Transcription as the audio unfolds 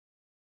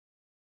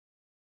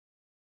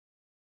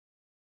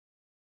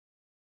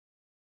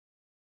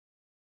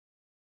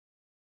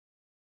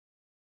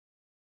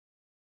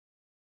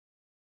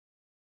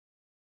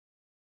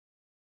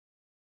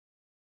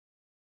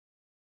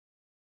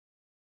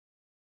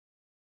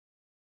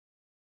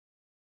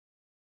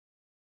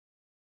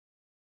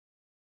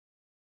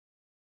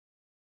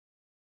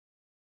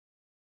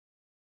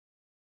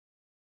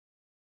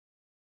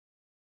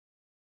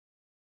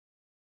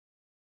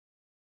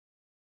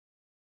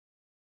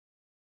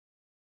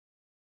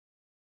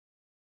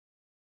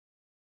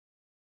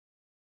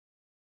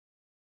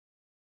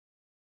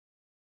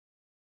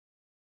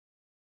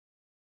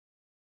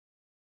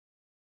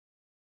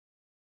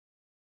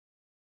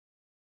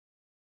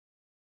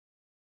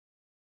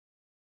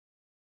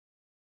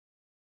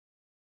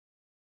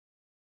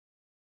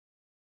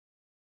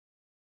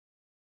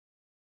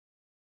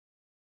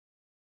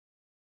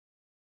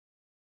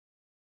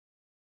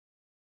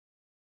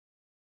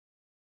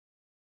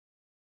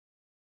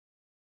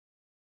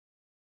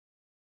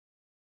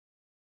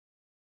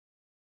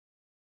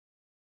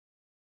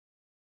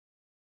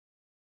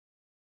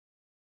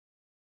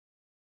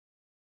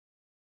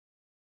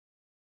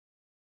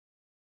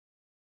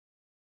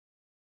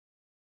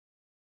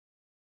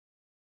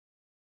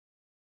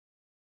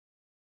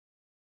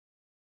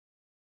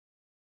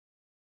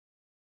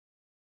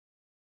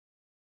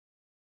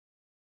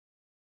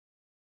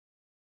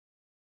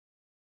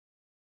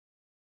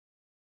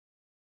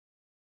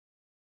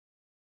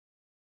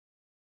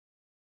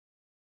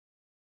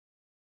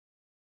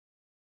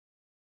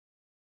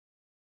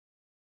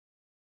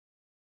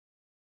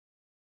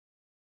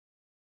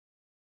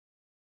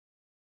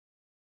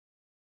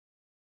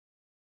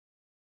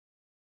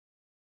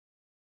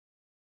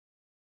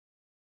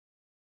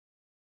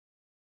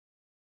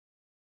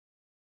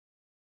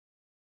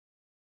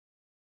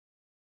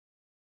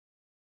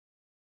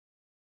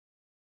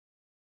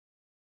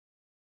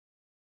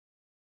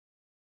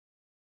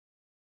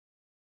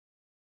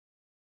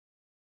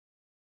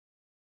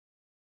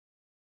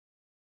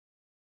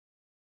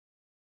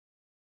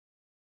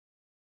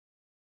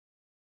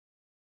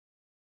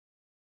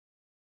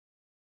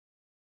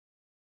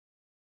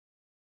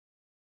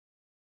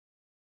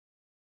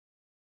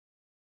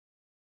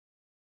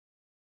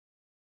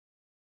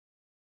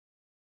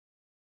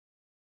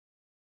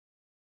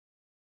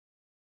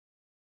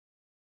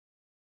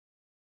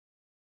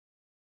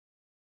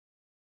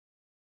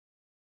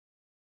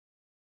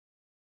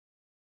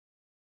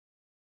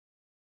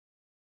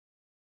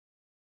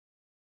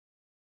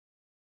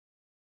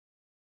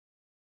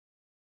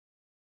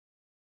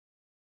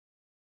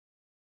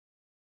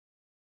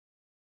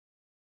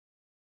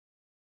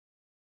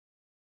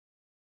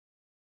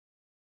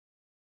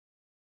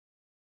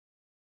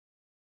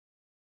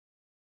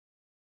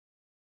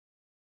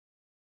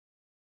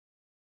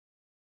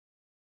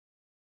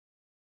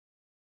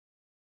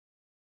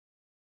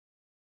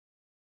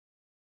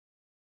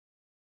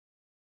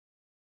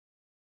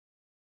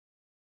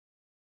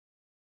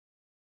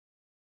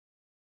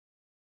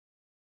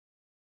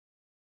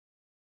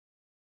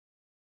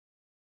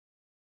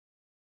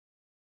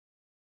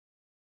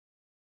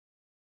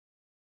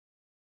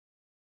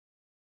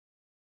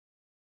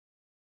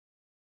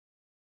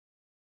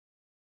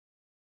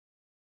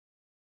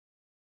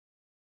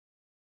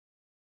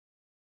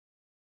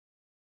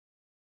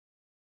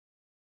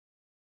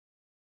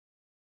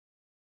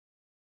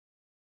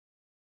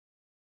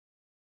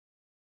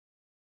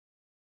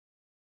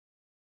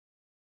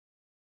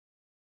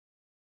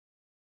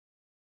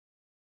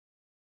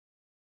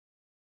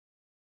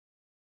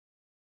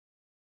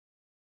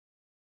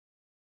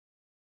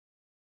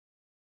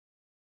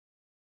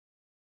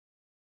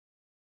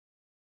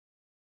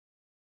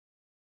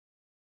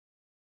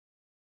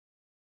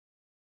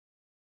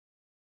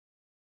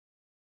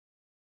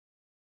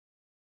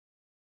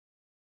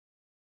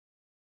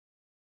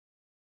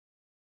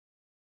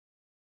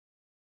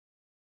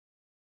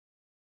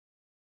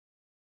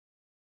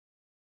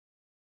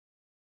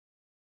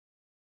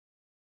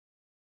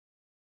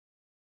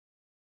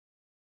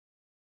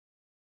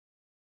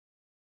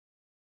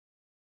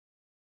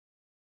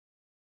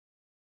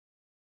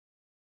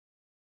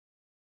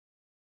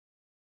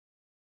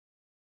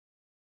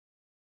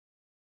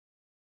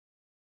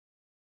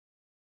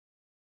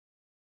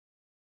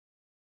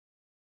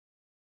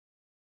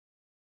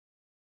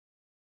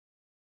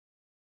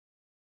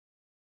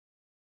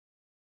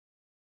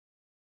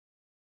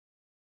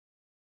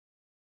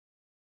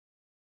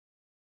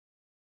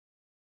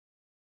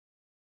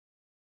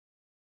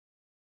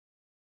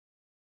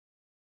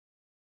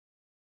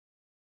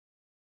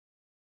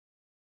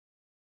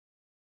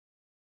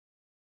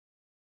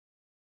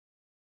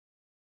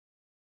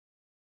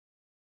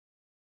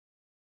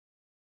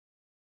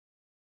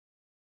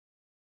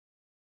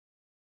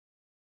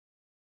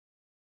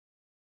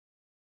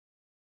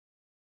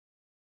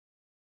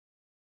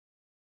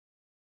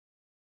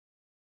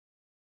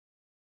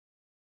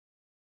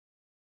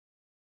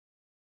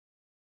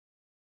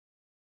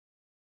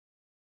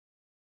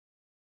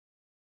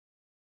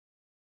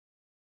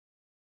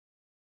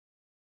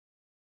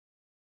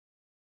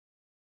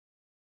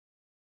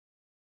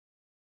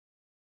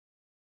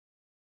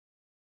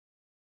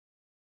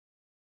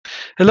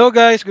Hello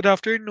guys, good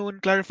afternoon.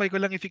 Clarify ko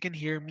lang if you can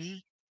hear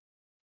me.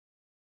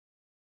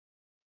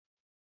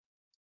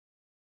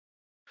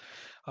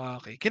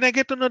 Okay. Can I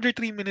get another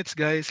 3 minutes,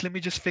 guys? Let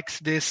me just fix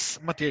this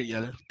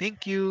material.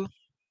 Thank you.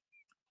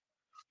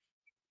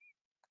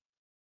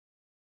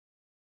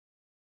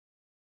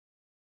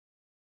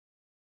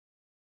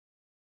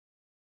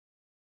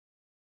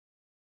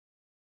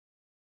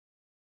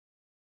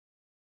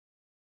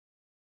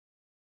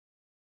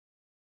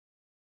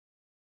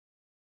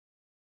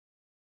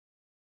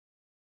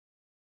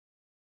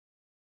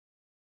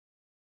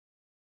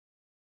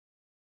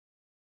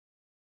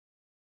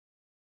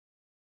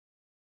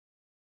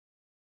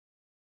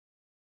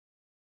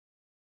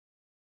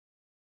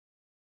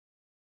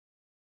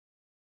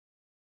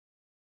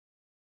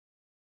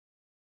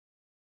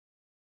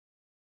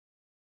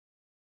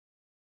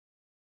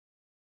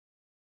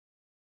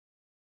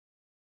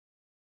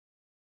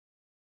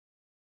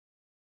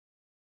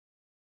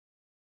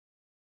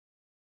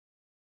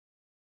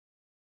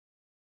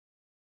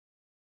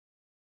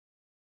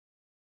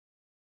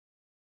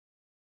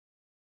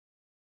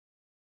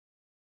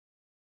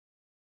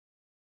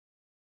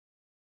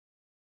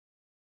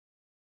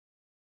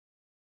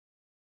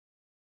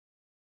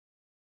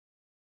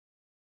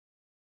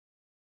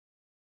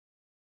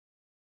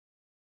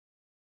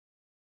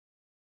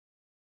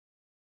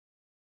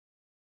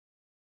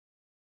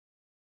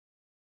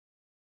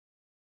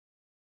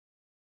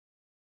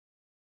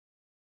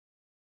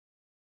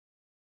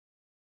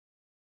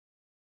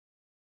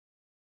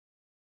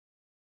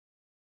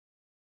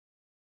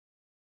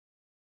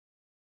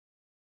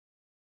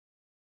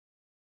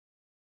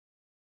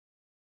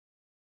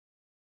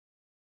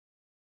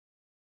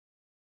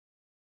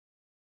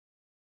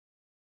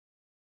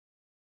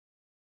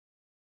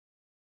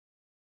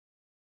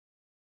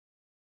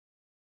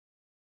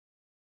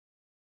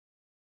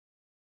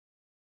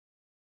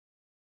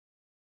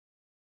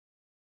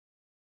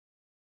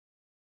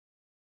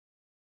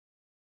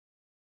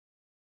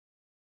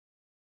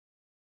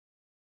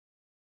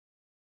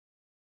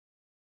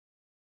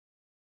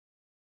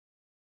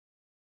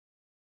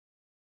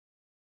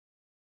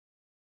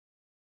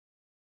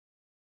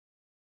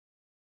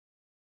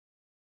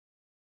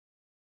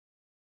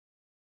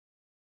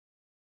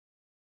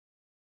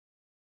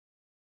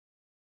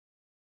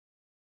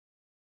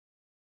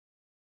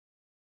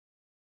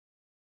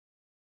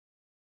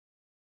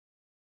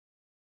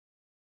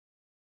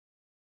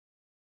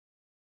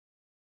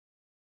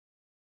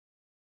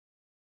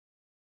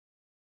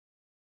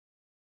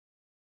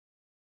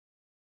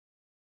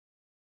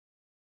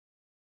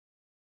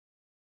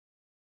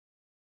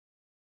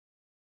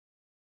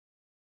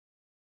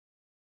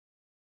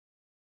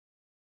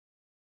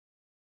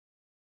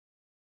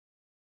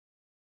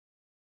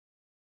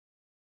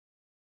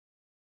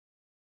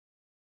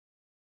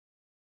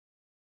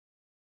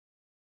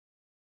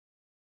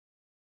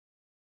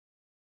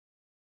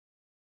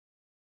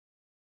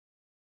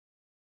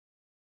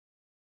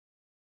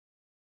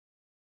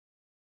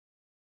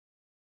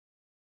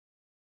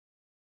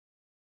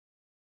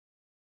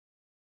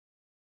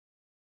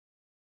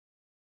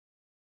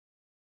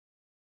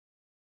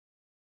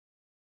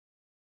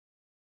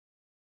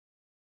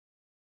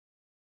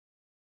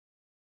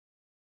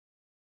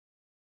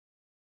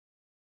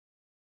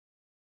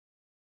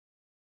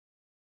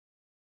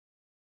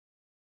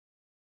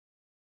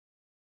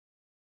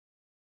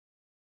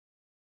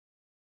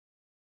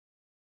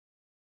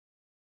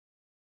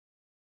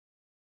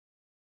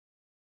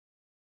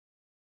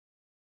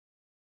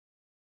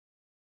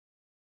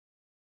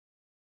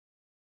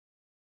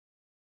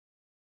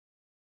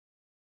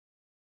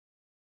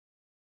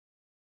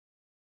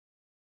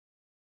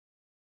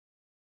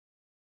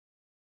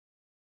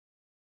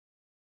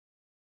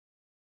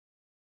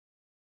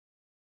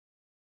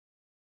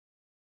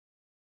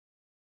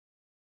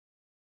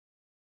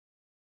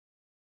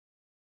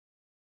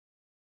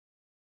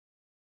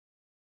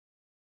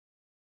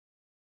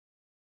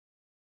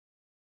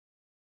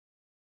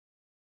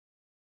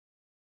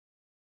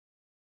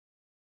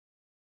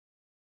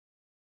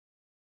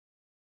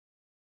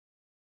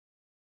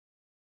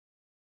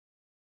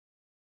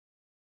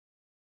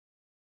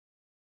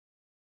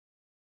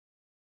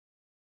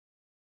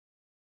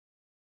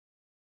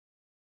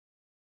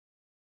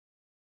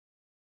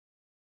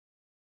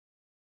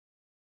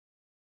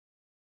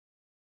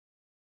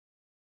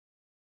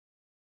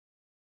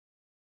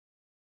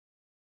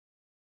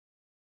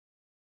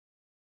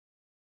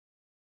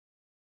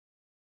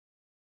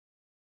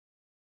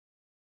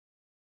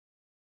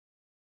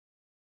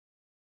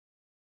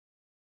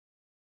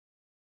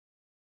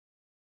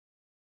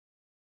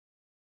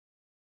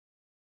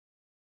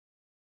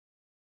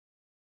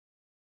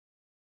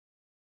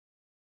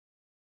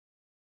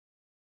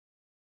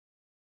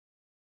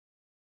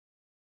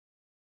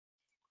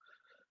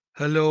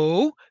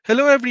 Hello.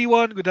 Hello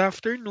everyone. Good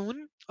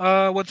afternoon.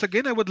 Once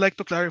again, I would like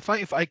to clarify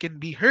if I can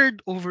be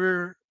heard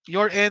over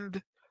your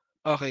end.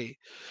 Okay.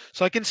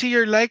 So I can see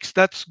your likes.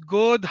 That's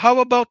good. How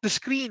about the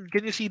screen?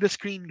 Can you see the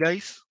screen,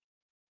 guys?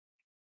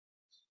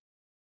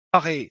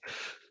 Okay.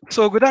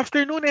 So, good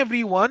afternoon,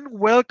 everyone.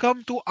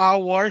 Welcome to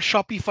our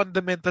Shopee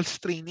Fundamentals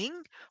training.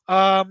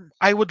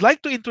 I would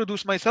like to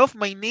introduce myself.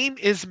 My name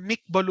is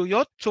Mick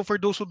Baluyot. So, for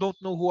those who don't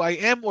know who I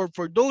am, or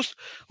for those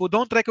who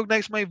don't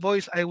recognize my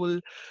voice, I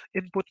will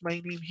input my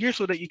name here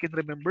so that you can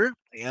remember.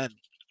 Ayan.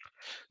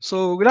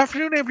 So, good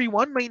afternoon,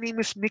 everyone. My name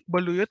is Mick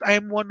Baluyot. I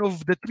am one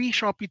of the three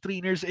Shopee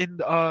trainers in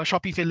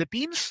Shopee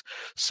Philippines.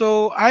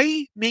 So,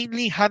 I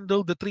mainly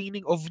handle the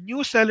training of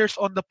new sellers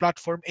on the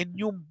platform and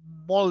new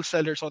mall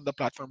sellers on the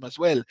platform as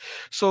well.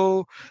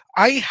 So,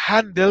 I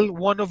handle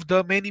one of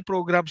the many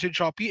programs in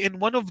Shopee,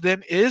 and one of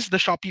them is the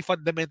Shopee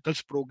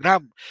Fundamentals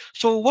program.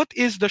 So, what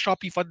is the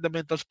Shopee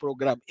Fundamentals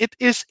program? It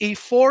is a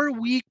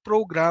 4-week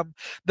program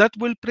that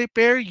will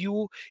prepare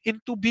you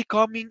into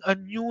becoming a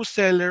new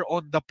seller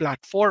on the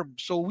platform.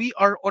 So we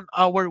are on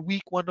our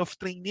week 1 of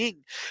training.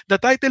 The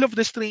title of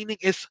this training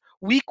is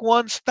Week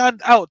 1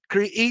 Stand Out,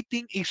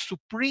 Creating a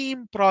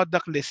Supreme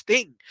Product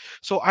Listing.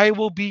 So I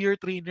will be your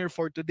trainer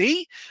for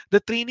today. The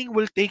training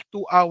will take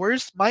 2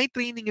 hours. My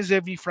training is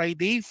every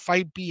Friday,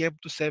 5 p.m.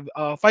 to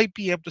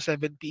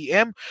 7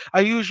 p.m. I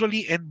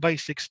usually end by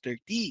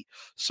 6:30.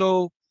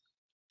 So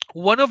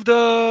one of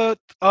the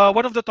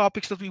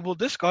topics that we will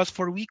discuss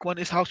for week 1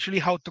 is actually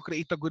how to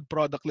create a good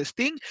product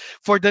listing.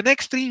 For the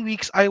next 3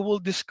 weeks, I will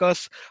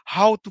discuss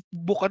how to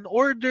book an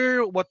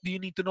order, what do you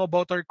need to know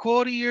about our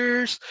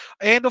couriers,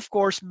 and of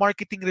course,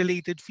 marketing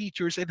related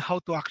features and how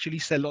to actually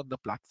sell on the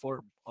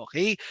platform.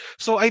 Okay,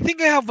 so I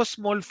think I have a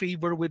small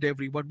favor with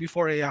everyone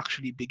before I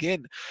actually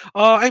begin.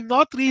 I'm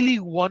not really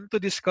one to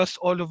discuss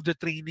all of the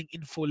training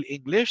in full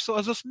English.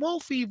 So as a small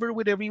favor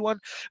with everyone,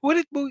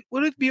 would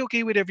it be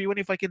okay with everyone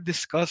if I can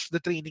discuss the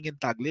training in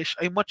Taglish?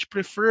 I much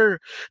prefer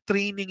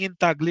training in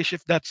Taglish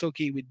if that's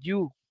okay with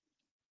you.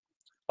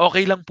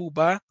 Okay lang po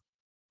ba?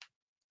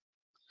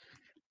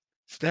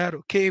 Is that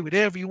okay with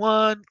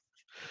everyone?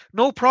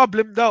 No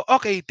problem daw.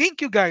 Okay, thank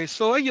you guys.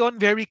 So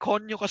ayun, very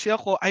conyo kasi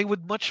ako. I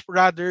would much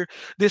rather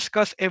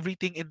discuss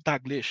everything in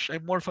Taglish.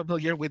 I'm more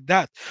familiar with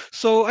that.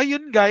 So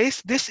ayun guys,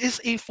 this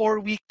is a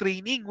 4-week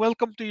training.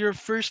 Welcome to your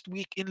first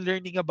week in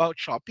learning about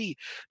Shopee.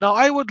 Now,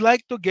 I would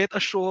like to get a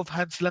show of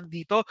hands lang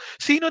dito.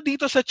 Sino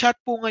dito sa chat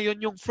po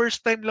ngayon yung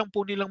first time lang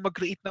po nilang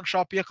mag-create ng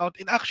Shopee account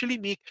and actually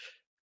make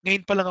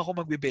ngayon pa lang ako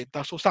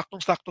magbebenta. So,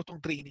 saktong-sakto tong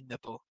training na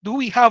to.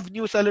 Do we have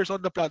new sellers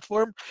on the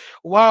platform?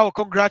 Wow,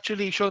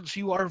 congratulations.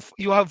 You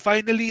have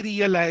finally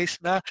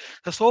realized na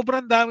sa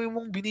sobrang dami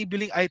mong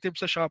binibiling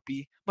items sa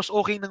Shopee, mas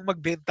okay nang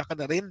magbenta ka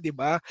na rin, di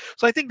ba?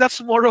 So, I think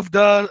that's more of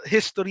the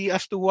history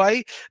as to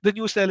why the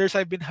new sellers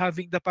I've been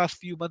having the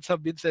past few months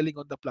have been selling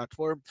on the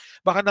platform.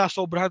 Baka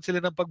nasobrahan sila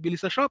ng pagbili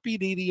sa Shopee,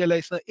 they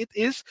realize na it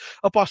is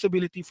a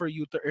possibility for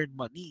you to earn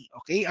money.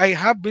 Okay? I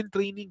have been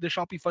training the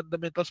Shopee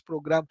Fundamentals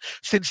program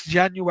since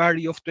January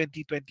of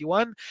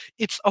 2021.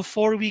 It's a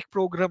 4-week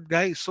program,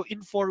 guys. So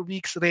in 4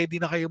 weeks,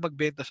 ready na kayo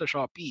magbenta sa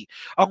Shopee.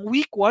 Ang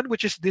week 1,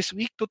 which is this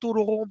week,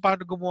 tuturo ko kung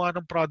paano gumawa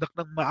ng product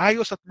ng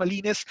maayos at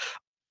malinis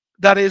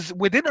that is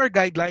within our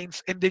guidelines.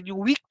 And then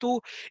yung week 2,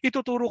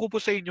 ituturo ko po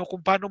sa inyo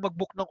kung paano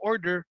mag-book ng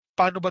order,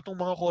 paano ba itong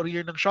mga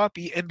courier ng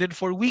Shopee. And then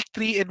for week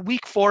 3 and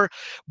week 4,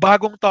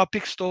 bagong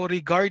topics to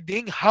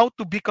regarding how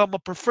to become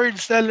a preferred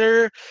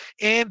seller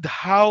and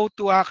how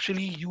to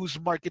actually use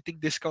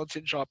marketing discounts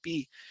in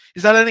Shopee.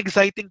 Is that an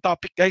exciting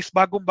topic, guys?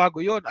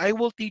 Bagong-bago yon. I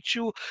will teach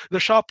you the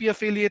Shopee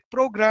affiliate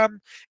program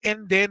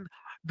and then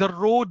the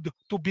road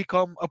to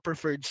become a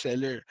preferred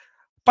seller.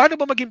 Paano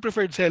ba maging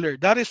preferred seller?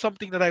 That is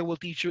something that I will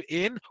teach you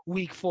in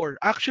week 4.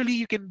 Actually,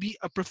 you can be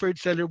a preferred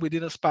seller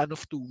within a span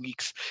of 2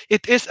 weeks.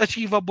 It is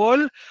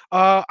achievable.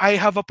 I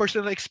have a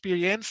personal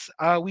experience.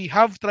 We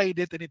have tried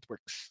it and it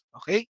works.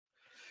 Okay?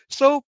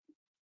 So,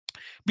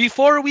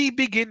 before we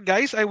begin,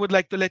 guys, I would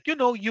like to let you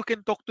know you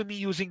can talk to me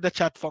using the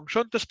chat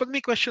function. Tapos pag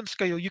may questions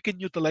kayo, you can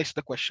utilize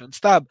the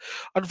questions tab.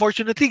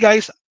 Unfortunately,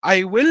 guys,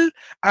 I will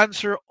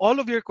answer all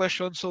of your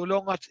questions so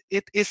long as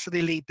it is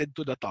related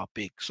to the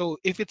topic. So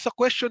if it's a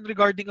question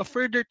regarding a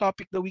further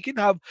topic that we can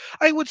have,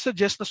 I would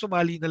suggest na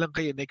sumali na lang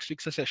kayo next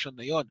week sa session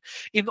na yon.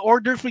 In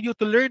order for you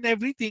to learn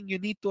everything, you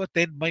need to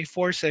attend my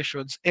 4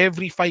 sessions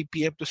every 5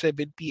 p.m. to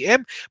 7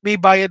 p.m. May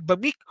bayad ba,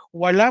 Mick?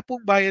 Wala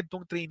pong bayad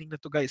tong training na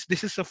to, guys.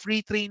 This is a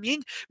free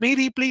training. May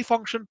replay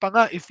function pa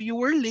nga. If you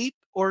were late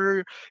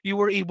or you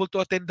were able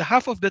to attend the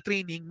half of the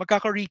training,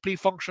 magkaka-replay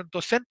function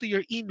to sent to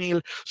your email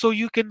so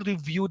you can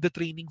review the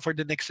training for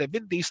the next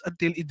 7 days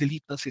until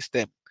i-delete ng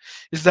system.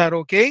 Is that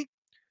okay?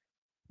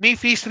 May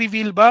face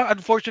reveal ba?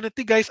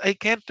 Unfortunately, guys, I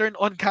can't turn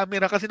on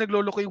camera kasi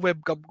nagloloko yung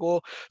webcam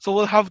ko. So,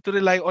 we'll have to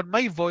rely on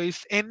my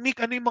voice. And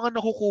Nick, ano yung mga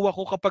nakukuha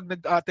ko kapag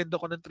nag-attend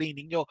ako ng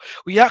training nyo?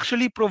 We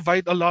actually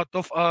provide a lot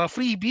of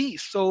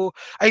freebies. So,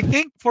 I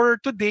think for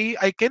today,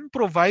 I can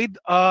provide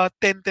a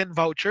 10-10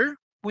 voucher.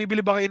 Bumibili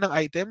ba kayo ng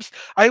items?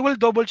 I will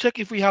double check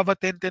if we have a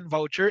 10-10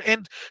 voucher.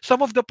 And some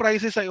of the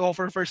prices I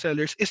offer for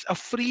sellers is a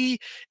free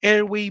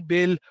airway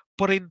bill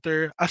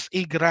printer as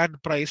a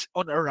grand prize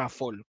on a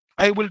raffle.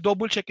 I will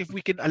double check if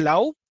we can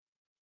allow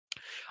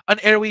an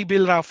airway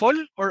bill raffle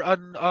or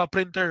an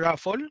printer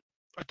raffle.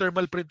 a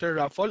thermal printer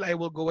raffle, I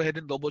will go ahead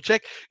and double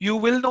check. You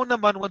will know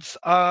naman once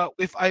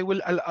if I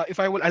will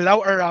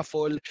allow a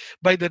raffle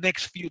by the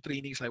next few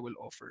trainings I will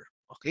offer.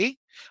 Okay?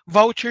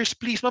 Vouchers,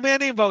 please. Mamaya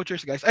na yung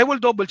vouchers, guys. I will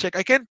double check.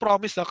 I can't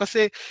promise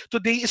kasi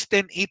today is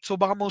 10/8, so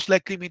baka most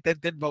likely may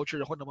 10/10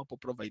 voucher ako naman po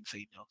provide sa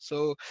inyo.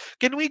 So,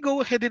 can we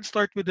go ahead and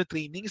start with the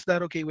training? Is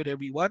that okay with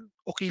everyone?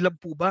 Okay lang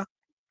po ba?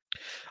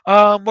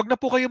 Wag na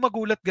po kayo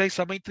magulat guys,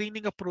 my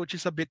training approach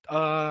is a bit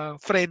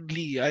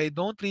friendly. I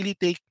don't really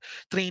take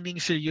training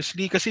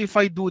seriously kasi if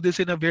I do this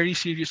in a very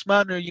serious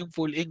manner, yung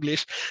full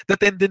English, the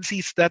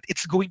tendency is that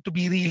it's going to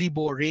be really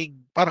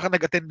boring. Para ka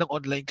nag-attend ng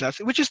online class,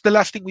 which is the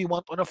last thing we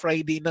want on a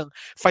Friday ng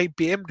 5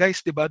 p.m.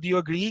 guys, 'di ba? Do you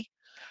agree?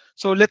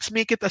 So let's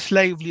make it as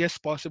lively as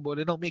possible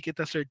and I'll make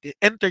it as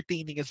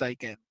entertaining as I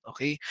can.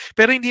 Okay?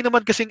 Pero hindi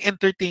naman kasing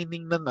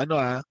entertaining ng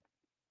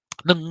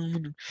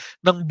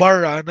ng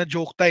bar na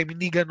joke time,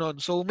 hindi ganon.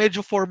 So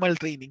medyo formal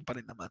training pa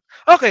rin naman.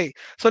 Okay,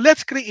 so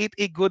let's create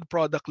a good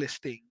product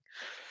listing.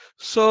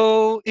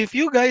 So if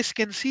you guys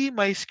can see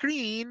my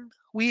screen,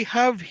 we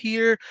have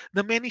here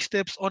the many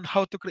steps on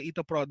how to create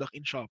a product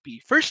in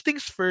Shopee. First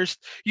things first,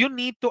 you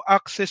need to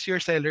access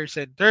your seller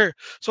center.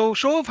 So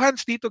show of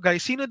hands dito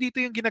guys, sino dito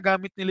yung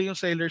ginagamit nila yung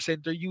seller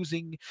center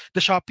using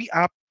the Shopee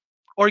app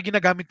or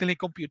ginagamit nila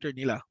yung computer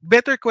nila?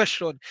 Better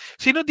question,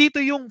 sino dito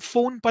yung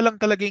phone pa lang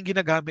talaga yung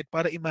ginagamit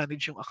para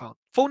i-manage yung account?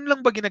 Phone lang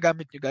ba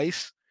ginagamit nyo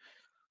guys?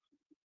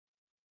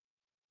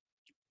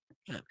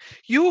 Yan.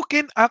 You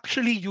can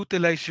actually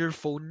utilize your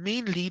phone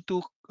mainly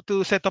to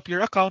set up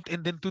your account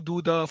and then to do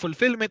the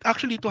fulfillment,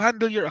 actually to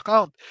handle your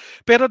account.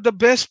 Pero the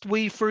best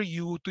way for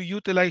you to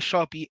utilize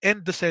Shopee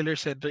and the seller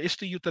center is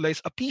to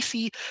utilize a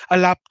PC, a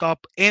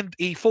laptop, and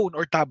a phone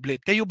or tablet.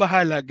 Kayo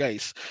bahala,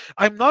 guys.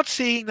 I'm not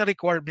saying na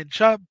requirement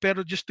siya,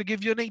 pero just to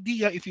give you an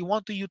idea, if you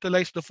want to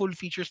utilize the full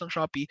features ng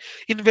Shopee,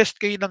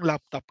 invest kayo ng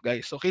laptop,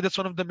 guys. Okay, that's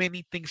one of the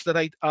many things that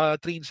I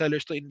train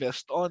sellers to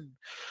invest on.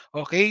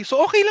 Okay?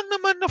 So, okay lang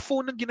naman na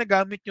phone ang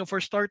ginagamit nyo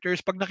for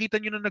starters. Pag nakita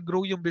nyo na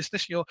nag-grow yung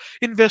business nyo,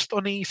 invest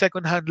on a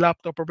second-hand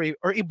laptop or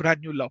a brand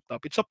new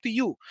laptop. It's up to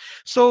you.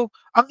 So,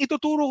 ang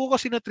ituturo ko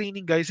kasi na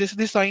training, guys, is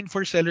designed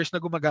for sellers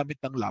na gumagamit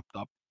ng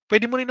laptop.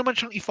 Pwede mo rin naman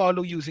siyang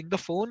i-follow using the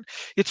phone.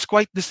 It's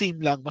quite the same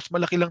lang. Mas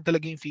malaki lang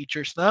talaga yung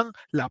features ng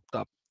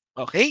laptop.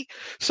 Okay?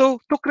 So,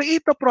 to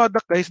create a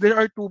product, guys, there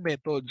are two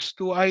methods.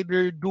 To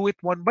either do it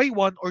one by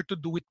one or to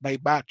do it by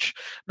batch.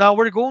 Now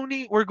we're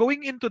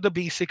going into the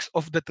basics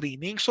of the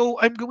training. So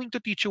I'm going to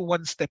teach you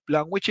one step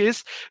lang, which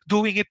is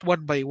doing it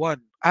one by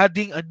one,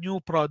 adding a new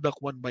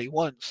product one by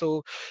one.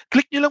 So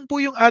click nyo lang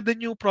po yung add a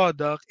new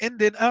product and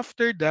then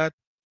after that,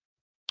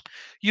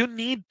 you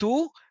need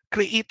to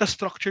create a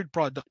structured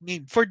product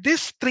name. For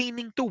this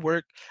training to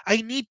work,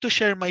 I need to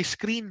share my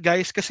screen,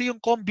 guys, kasi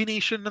yung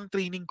combination ng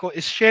training ko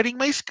is sharing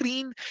my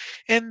screen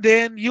and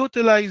then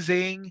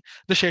utilizing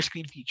the share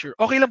screen feature.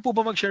 Okay lang po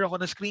ba mag-share ako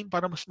ng screen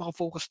para mas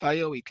makafocus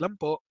tayo? Wait lang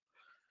po.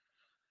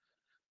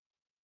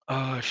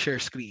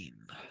 Share screen.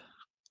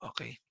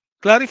 Okay.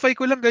 Clarify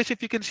ko lang guys if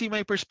you can see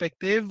my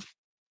perspective.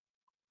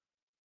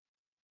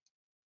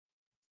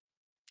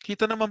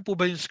 Kita naman po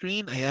ba yung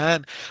screen?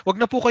 Ayan. Wag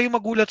na po kayo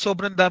magulat,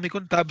 sobrang dami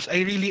kong tabs.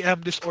 I really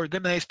am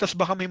disorganized. Tas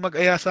baka may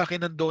mag-aya sa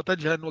akin ng Dota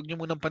dyan. Wag nyo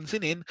munang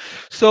pansinin.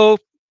 So,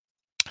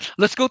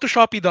 let's go to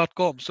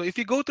Shopee.com. So, if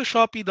you go to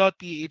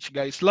Shopee.ph,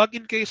 guys, log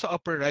in kayo sa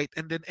upper right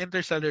and then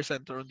enter Seller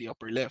Center on the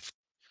upper left.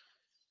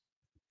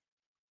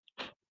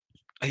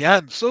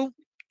 Ayan. So,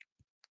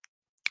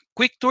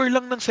 quick tour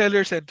lang ng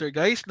Seller Center,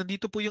 guys.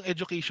 Nandito po yung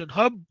Education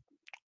Hub.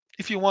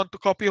 If you want a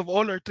copy of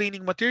all our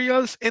training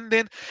materials. And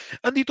then,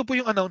 andito po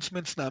yung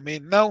announcements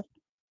namin. Now,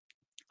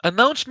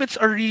 announcements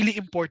are really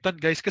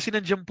important guys kasi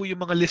nandiyan po yung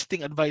mga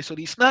listing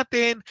advisories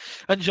natin,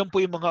 nandiyan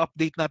po yung mga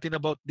update natin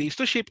about days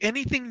to ship,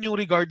 anything new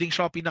regarding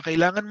Shopee na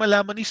kailangan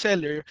malaman ni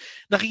seller,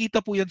 nakikita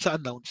po yan sa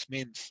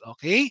announcements.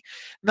 Okay?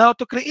 Now,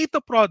 to create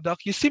a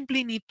product, you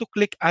simply need to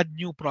click add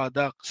new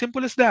product.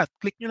 Simple as that.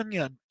 Click nyo lang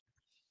yan.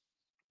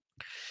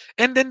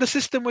 And then the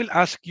system will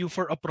ask you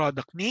for a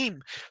product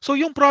name. So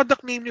yung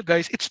product name nyo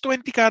guys, it's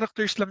 20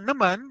 characters lang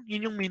naman.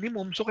 Yun yung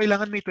minimum. So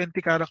kailangan may 20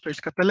 characters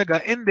ka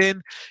talaga. And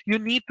then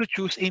you need to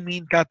choose a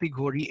main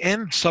category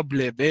and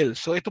sub-level.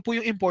 So ito po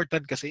yung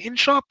important kasi in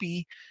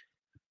Shopee,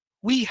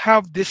 we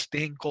have this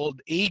thing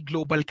called a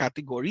global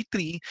category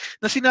tree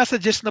na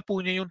sinasuggest na po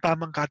niya yung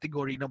tamang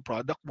category ng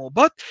product mo.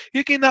 But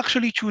you can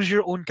actually choose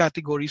your own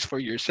categories for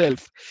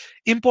yourself.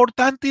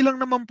 Importante lang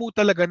naman po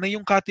talaga na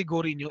yung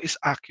category nyo is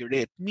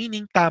accurate,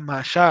 meaning tama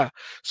siya.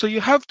 So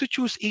you have to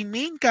choose a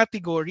main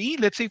category.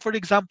 Let's say for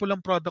example, ang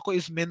product ko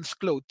is men's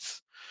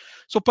clothes.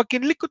 So pag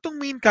kinlik ko tong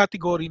main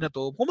category na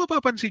to, kung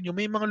mapapansin nyo,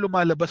 may mga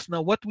lumalabas na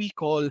what we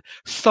call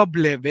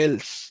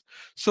sub-levels.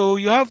 So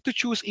you have to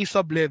choose a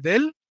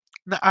sub-level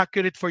na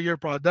accurate for your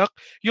product.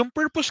 Yung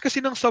purpose kasi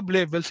ng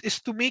sub-levels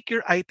is to make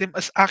your item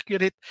as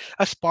accurate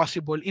as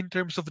possible in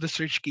terms of the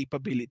search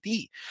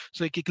capability.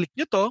 So i-click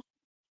nyo to,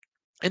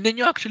 and then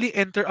you actually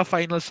enter a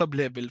final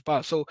sub-level pa.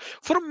 So,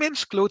 from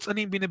men's clothes,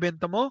 ano yung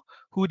binibenta mo?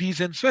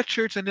 Hoodies and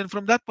sweatshirts. And then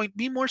from that point,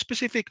 be more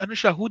specific. Ano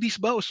siya? Hoodies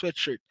ba o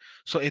sweatshirt?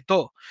 So,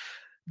 ito.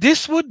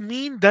 This would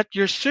mean that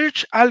your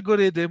search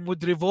algorithm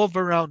would revolve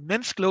around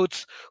men's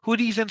clothes,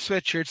 hoodies and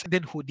sweatshirts, and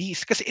then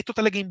hoodies. Kasi ito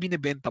talaga yung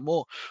binibenta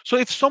mo. So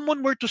if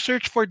someone were to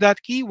search for that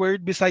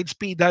keyword besides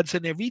paid ads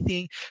and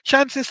everything,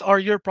 chances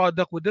are your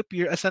product would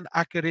appear as an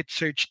accurate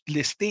search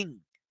listing.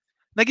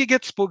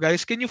 Nagigets po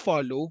guys? Can you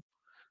follow?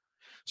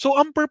 So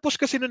ang purpose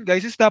kasi nun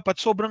guys is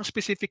dapat sobrang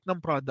specific ng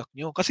product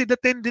nyo. Kasi the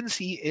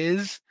tendency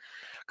is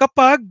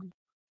kapag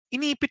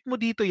inipit mo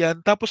dito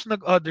yan, tapos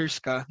nag-others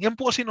ka, yan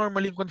po kasi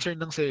normally yung concern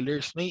ng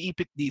sellers, may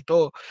ipit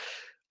dito.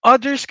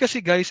 Others kasi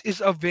guys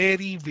is a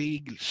very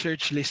vague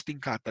search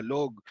listing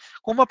catalog.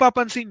 Kung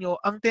mapapansin nyo,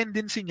 ang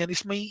tendency niyan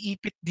is may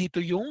ipit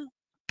dito yung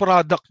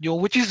product nyo,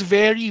 which is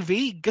very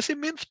vague. Kasi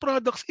men's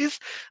products is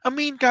a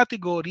main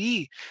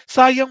category.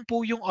 Sayang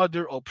po yung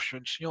other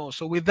options nyo.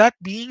 So with that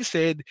being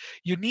said,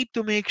 you need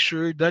to make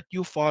sure that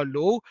you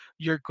follow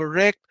your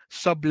correct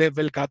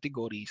sub-level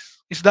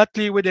categories. Is that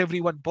clear with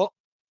everyone po?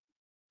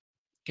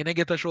 Can I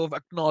get a show of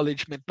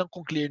acknowledgement ng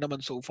kung clear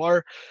naman so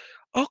far?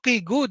 Okay,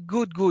 good,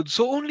 good, good.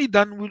 So only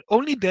then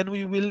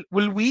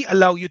will we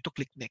allow you to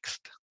click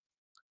next.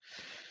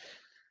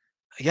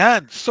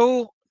 Ayan.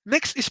 So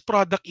next is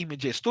product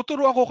images.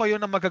 Tuturo ako kayo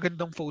ng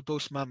magagandang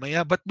photos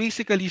mamaya. But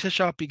basically sa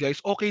Shopee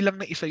guys, okay lang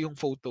na isa yung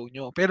photo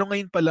nyo. Pero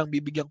ngayon pa lang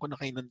bibigyan ko na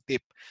kayo ng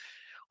tip.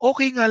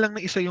 Okay nga lang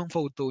na isa yung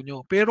photo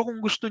nyo. Pero kung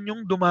gusto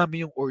nyong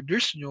dumami yung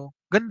orders nyo,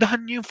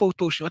 gandahan nyo yung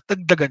photos nyo at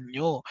dagdagan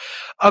nyo.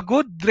 A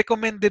good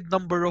recommended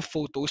number of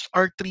photos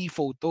are 3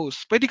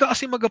 photos. Pwede ka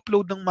kasi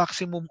mag-upload ng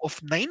maximum of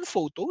 9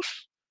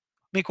 photos.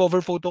 May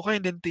cover photo ka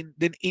and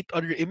then 8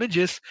 other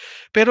images.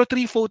 Pero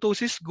 3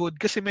 photos is good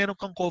kasi meron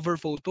kang cover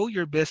photo,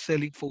 your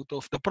best-selling photo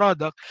of the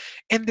product,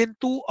 and then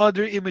 2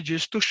 other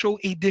images to show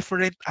a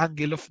different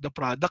angle of the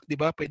product, di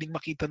ba? Pwedeng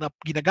makita na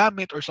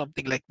ginagamit or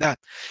something like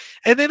that.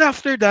 And then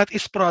after that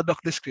is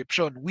product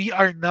description. We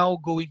are now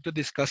going to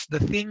discuss the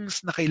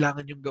things na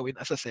kailangan yung gawin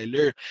as a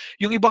seller.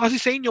 Yung iba kasi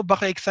sa inyo,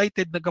 baka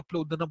excited,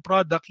 nag-upload na ng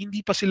product,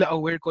 hindi pa sila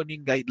aware kung ano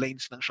yung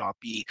guidelines ng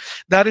Shopee.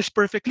 That is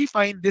perfectly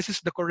fine. This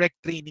is the correct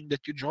training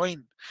that you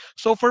joined.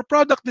 So for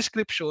product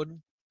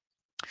description,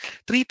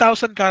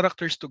 3,000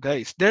 characters to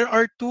guys. There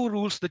are 2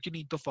 rules that you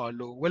need to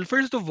follow. Well,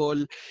 first of all,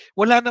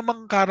 wala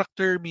namang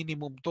character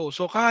minimum to.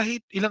 So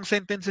kahit ilang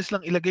sentences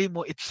lang ilagay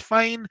mo, it's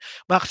fine.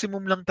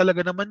 Maximum lang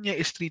talaga naman niya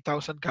is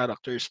 3,000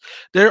 characters.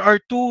 There are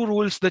 2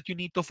 rules that you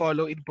need to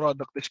follow in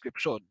product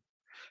description.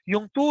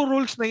 Yung 2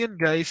 rules na yun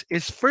guys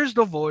is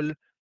first of all,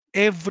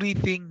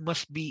 everything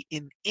must be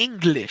in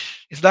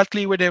English. Is that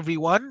clear with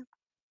everyone?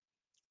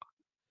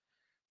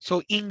 So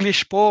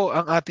English po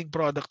ang ating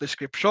product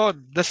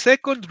description. The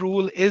second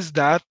rule is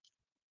that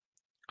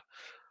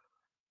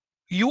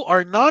you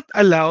are not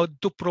allowed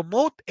to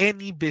promote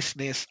any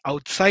business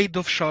outside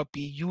of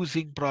Shopee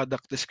using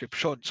product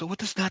description. So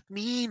what does that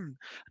mean?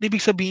 Ano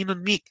ibig sabihin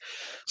nun, Mick?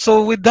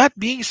 So with that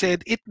being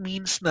said, it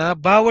means na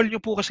bawal nyo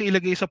po kasi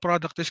ilagay sa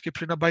product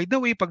description na by the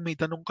way, pag may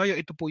tanong kayo,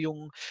 ito po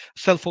yung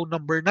cellphone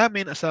number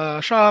namin sa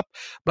shop.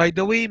 By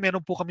the way,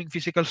 meron po kaming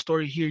physical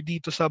store here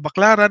dito sa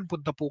Baclaran.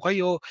 Punta po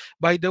kayo.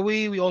 By the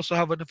way, we also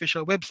have an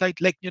official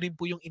website. Like nyo rin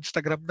po yung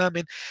Instagram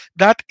namin.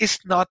 That is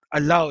not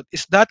allowed.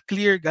 Is that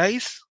clear,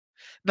 guys?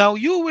 Now,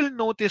 you will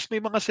notice may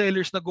mga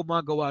sellers na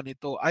gumagawa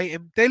nito. I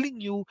am telling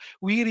you,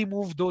 we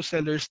remove those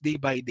sellers day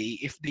by day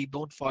if they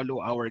don't follow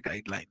our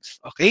guidelines.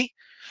 Okay?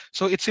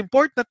 So, it's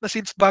important na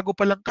since bago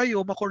pa lang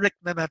kayo, makorek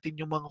na natin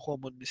yung mga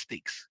common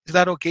mistakes. Is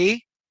that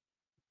okay?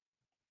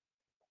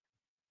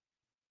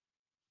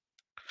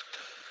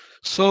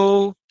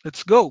 So,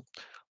 let's go.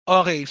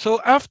 Okay, so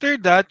after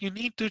that, you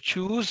need to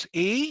choose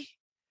a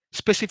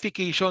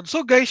specification.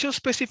 So guys, yung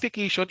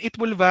specification, it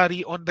will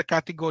vary on the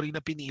category na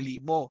pinili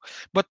mo.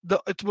 But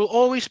it will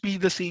always be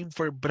the same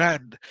for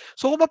brand.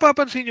 So kung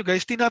mapapansin nyo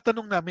guys,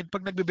 tinatanong namin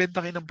pag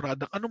nagbebenta kayo ng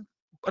product,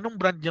 anong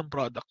brand yung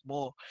product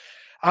mo?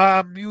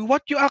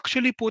 What you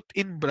actually put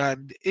in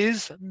brand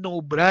is no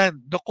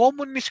brand. The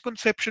common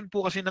misconception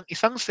po kasi ng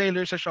isang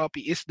seller sa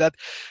Shopee is that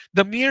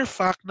the mere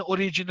fact na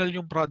original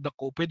yung product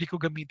ko, pwede ko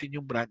gamitin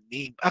yung brand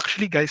name.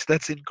 Actually, guys,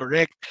 that's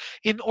incorrect.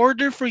 In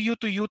order for you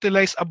to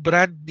utilize a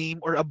brand name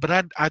or a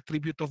brand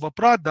attribute of a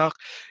product,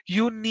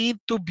 you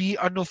need to be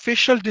an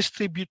official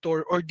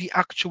distributor or the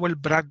actual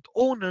brand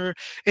owner,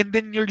 and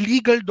then your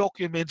legal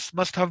documents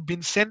must have been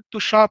sent to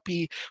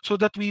Shopee so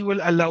that we will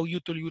allow you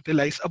to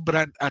utilize a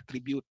brand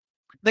attribute.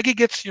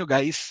 Nagigets nyo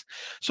guys?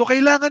 So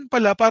kailangan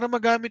pala para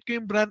magamit ko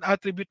yung brand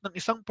attribute ng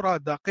isang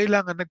product,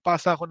 kailangan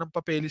nagpasa ako ng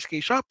papeles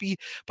kay Shopee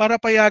para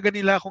payagan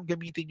nila akong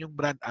gamitin yung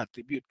brand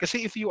attribute.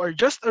 Kasi if you are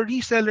just a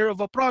reseller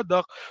of a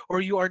product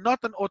or you are not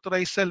an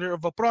authorized seller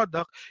of a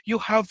product, you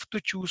have to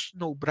choose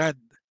no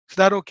brand. Is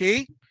that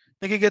okay?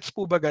 Nagigets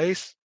po ba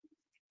guys?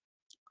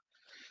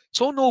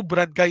 So no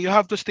brand ka, you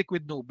have to stick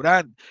with no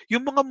brand.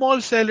 Yung mga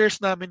mall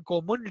sellers namin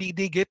commonly,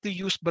 they get to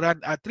use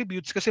brand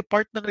attributes kasi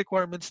part ng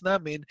requirements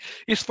namin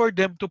is for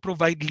them to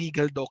provide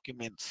legal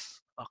documents.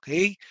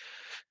 Okay?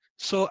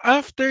 So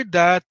after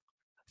that,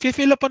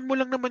 fill upan mo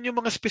lang naman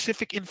yung mga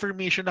specific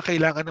information na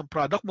kailangan ng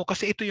product mo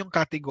kasi ito yung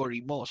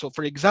category mo. So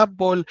for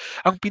example,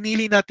 ang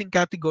pinili nating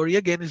category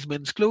again is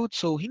men's clothes.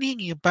 So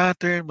hinihingi yung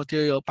pattern,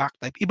 material, pack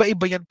type.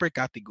 Iba-iba yan per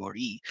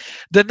category.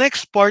 The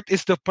next part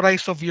is the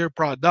price of your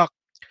product.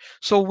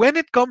 So when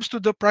it comes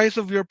to the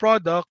price of your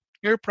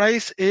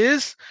price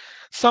is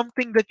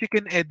something that you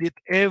can edit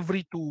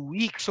every 2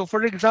 weeks. So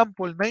for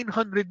example,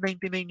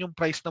 999 yung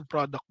price ng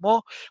product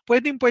mo.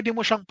 Pwedeng-pwede mo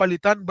siyang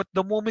palitan but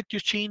the moment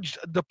you change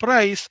the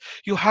price,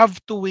 you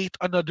have to wait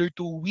another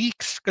 2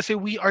 weeks kasi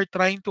we are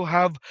trying to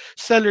have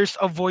sellers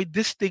avoid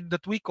this thing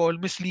that we call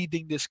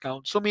misleading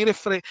discount. So may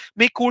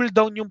cool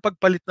down yung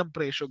pagpalit ng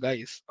presyo,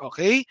 guys.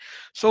 Okay?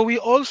 So we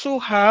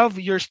also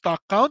have your stock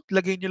count.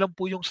 Lagay nyo lang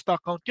po yung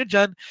stock count nyo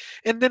dyan.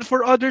 And then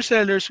for other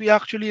sellers, we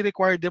actually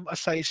require them a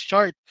size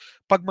chart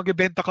pag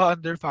magbebenta ka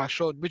under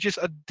fashion, which is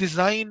a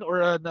design or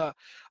a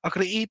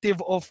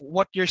creative of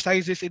what your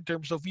size is in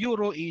terms of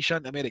Euro,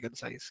 Asian, American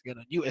size,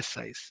 ganun, US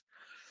size.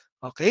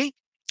 Okay?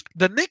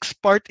 The next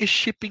part is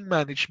shipping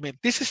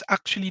management. This is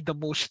actually the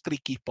most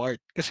tricky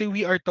part kasi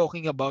we are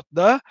talking about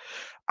the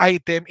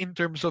item in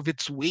terms of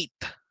its weight.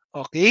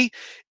 Okay?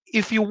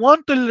 If you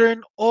want to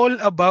learn all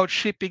about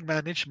shipping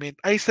management,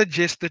 I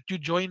suggest that you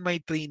join my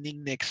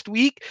training next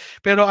week.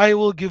 Pero I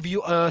will give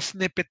you a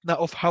snippet na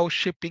of how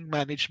shipping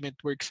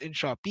management works in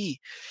Shopee.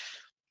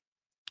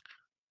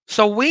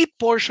 Sa weight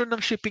portion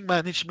ng shipping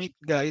management,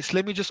 guys,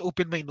 let me just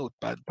open my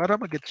notepad para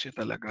magets nyo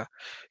talaga.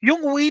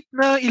 Yung weight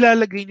na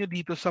ilalagay nyo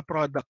dito sa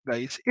product,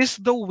 guys, is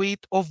the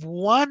weight of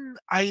one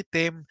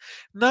item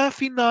na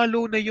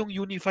finalo na yung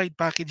Unified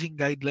Packaging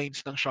Guidelines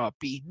ng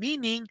Shopee.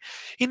 Meaning,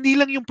 hindi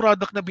lang yung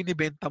product na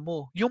binibenta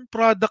mo, yung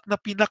product na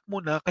pinak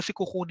mo na kasi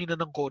kukunin na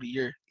ng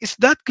courier. Is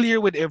that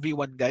clear with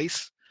everyone,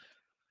 guys?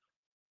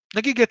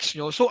 Nagigets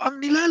nyo? So,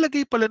 ang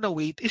nilalagay pala na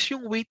weight is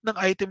yung weight ng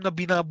item na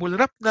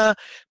binabulrap na,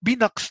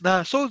 binax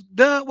na. So,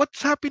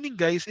 what's happening,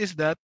 guys, is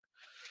that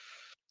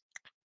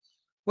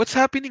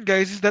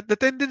the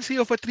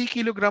tendency of a 3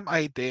 kilogram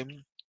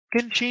item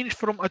can change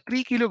from a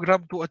 3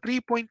 kilogram to a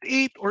 3.8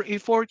 or a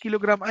 4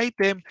 kilogram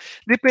item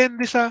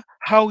depende sa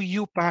how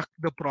you pack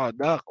the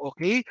product.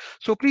 Okay?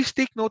 So please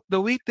take note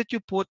the weight that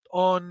you put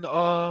on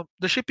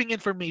the shipping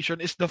information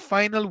is the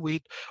final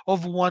weight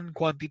of one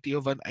quantity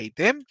of an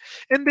item.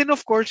 And then,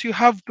 of course, you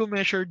have to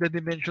measure the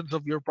dimensions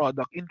of your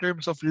product in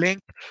terms of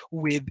length,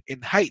 width,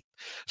 and height.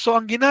 So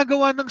ang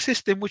ginagawa ng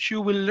system which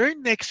you will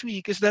learn next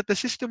week is that the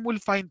system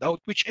will find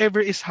out whichever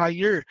is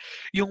higher,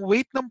 yung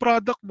weight ng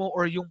product mo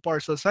or yung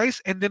parcel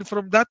size, and then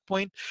from that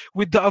point,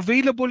 with the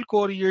available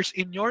couriers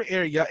in your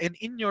area and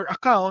in your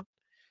account,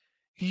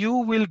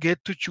 you will get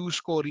to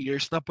choose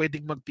couriers na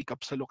pwedeng mag-pick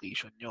up sa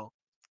location nyo.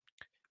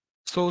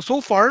 So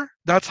far,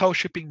 that's how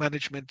shipping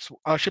management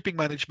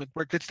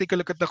work. Let's take a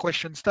look at the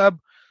questions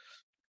tab.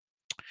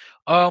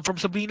 From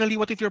Sabrina Lee,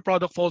 what if your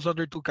product falls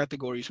under two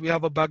categories? We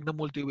have a bag na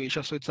multi-way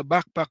siya. So it's a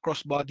backpack,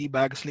 crossbody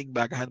bag, sling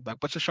bag, handbag.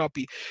 But sa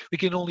Shopee, we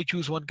can only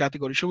choose one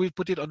category. Should we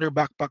put it under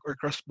backpack or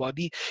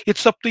crossbody?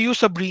 It's up to you,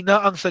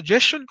 Sabrina. Ang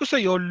suggestion ko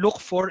sa'yo,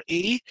 look for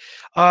a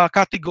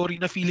category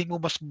na feeling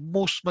mo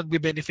most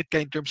magbe-benefit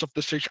ka in terms of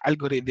the search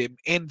algorithm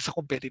and sa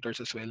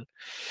competitors as well.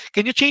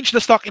 Can you change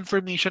the stock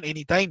information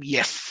anytime?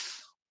 Yes.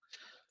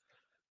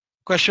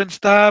 Questions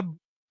tab.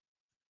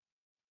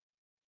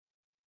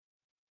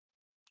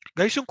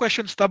 Guys, yung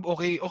questions tab,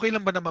 okay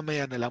lang ba na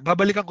mamaya na lang?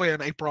 Babalikan ko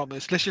yan, I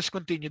promise. Let's just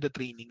continue the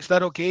training. Is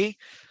that okay?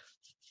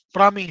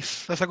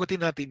 Promise,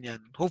 sasagutin natin yan.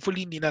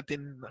 Hopefully, hindi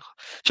natin...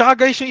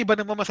 Tsaka guys, yung iba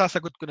naman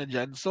masasagot ko na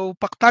dyan. So,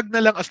 paktag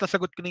na lang as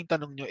nasagot ko na yung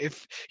tanong nyo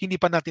if hindi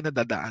pa natin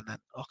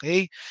nadadaanan.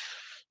 Okay?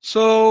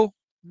 So,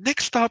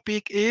 next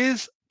topic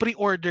is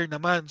pre-order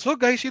naman. So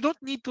guys, you don't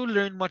need to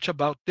learn much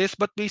about this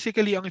but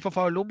basically, ang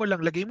ifa-follow mo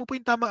lang, lagay mo po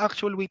yung tamang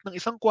actual weight ng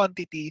isang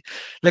quantity,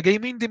 lagay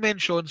mo yung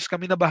dimensions,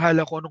 kami na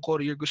bahala kung anong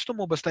courier gusto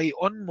mo, basta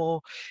i-on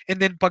mo, and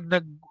then pag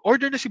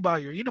nag-order na si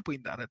buyer, yun na po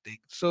yung darating.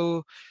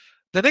 So,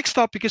 the next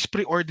topic is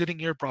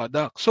pre-ordering your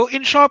product. So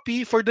in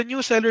Shopee, for the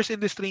new sellers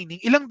in this training,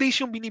 ilang days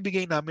yung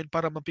binibigay namin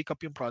para ma-pick up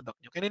yung product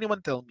nyo? Can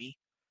anyone tell me?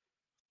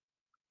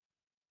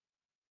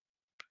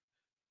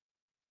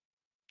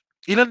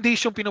 Ilang days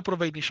yung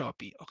pinoprovide ni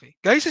Shopee? Okay.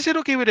 Guys, is it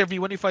okay with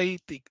everyone if I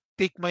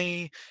take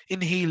my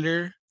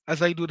inhaler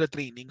as I do the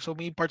training? So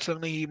may parts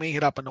lang na may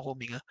hirapan ako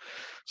huminga.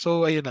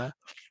 So ayun na.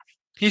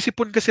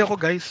 Hisipon kasi ako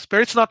guys.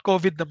 Pero it's not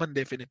COVID naman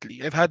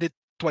definitely. I've had it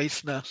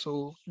twice na.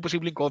 So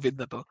posibleng COVID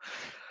na to.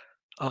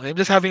 Okay. I'm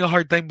just having a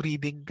hard time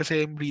breathing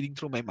kasi I'm breathing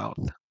through my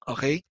mouth.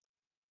 Okay.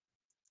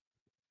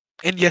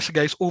 And yes,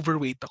 guys,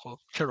 overweight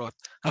ako. Charot.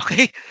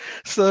 Okay?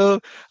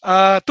 So,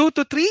 2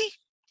 to 3?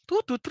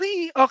 2 to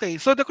 3. Okay,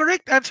 so the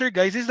correct answer,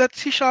 guys, is that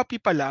si Shopee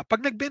pala,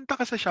 pag nagbenta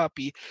ka sa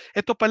Shopee,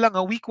 ito pa lang,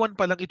 week 1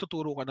 pa lang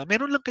ituturo ka na,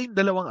 meron lang kayong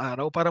 2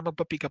 araw para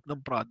magpa-pick up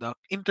ng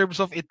product in terms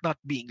of it not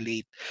being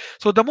late.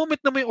 So, the moment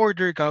na may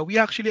order ka, we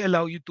actually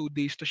allow you 2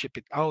 days to ship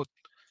it out.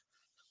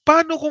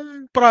 Paano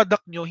kung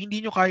product nyo,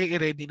 hindi nyo kaya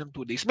i-ready ng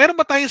 2 days? Meron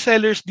ba tayong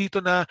sellers dito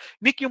na,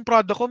 Nick, yung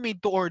product ko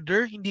made to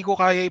order, hindi ko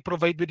kaya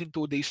i-provide within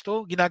 2 days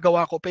to,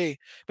 ginagawa ko pa eh.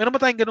 Meron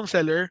ba tayong ganong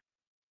seller?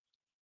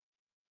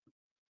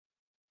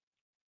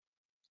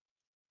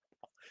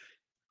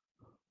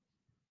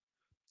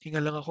 Hinga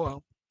lang ako, ah.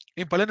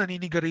 Yun pala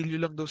naninigarilyo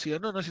lang daw si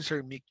ano 'no, si Sir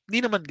Mick.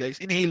 Hindi naman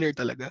guys, inhaler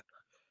talaga.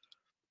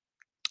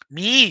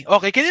 Me,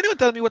 okay, can you naman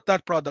tell me what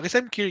that product is?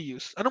 I'm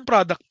curious. Anong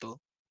product 'to?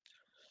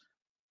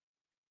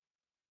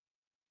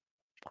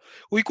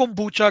 Uy,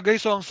 kombucha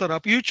guys, so ang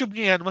sarap. YouTube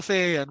niyo yan,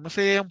 masaya yan.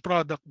 Masaya yung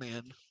product na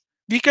yan.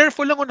 Be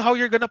careful lang on how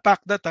you're gonna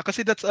pack that ha,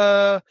 kasi that's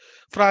a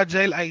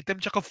fragile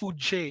item, tsaka food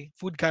siya eh.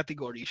 Food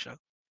category siya.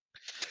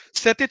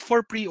 Set it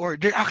for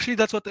pre-order. Actually,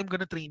 that's what I'm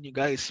gonna train you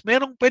guys.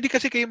 Pwede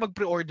kasi kayo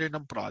mag-pre-order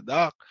ng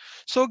product.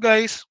 So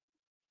guys,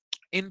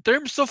 in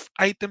terms of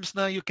items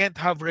na you can't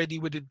have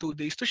ready within 2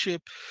 days to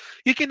ship,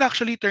 you can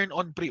actually turn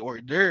on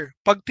pre-order.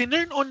 Pag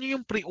tinurn on nyo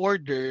yung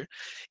pre-order,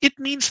 it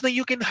means na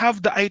you can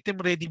have the item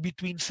ready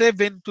between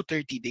 7 to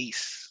 30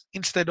 days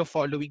instead of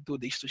following 2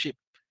 days to ship.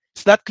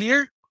 Is that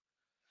clear?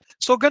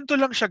 So ganito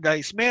lang siya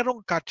guys,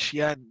 merong catch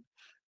yan.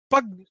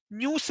 Pag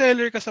new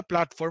seller ka sa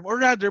platform or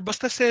rather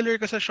basta seller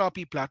ka sa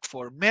Shopee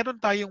platform, meron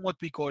tayong what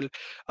we call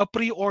a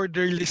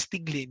pre-order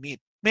listing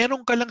limit.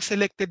 Meron ka lang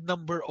selected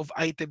number of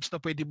items na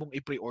pwede mong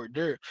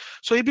i-pre-order.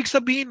 So ibig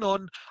sabihin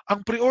nun, ang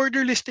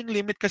pre-order listing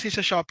limit kasi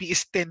sa Shopee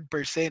is 10%.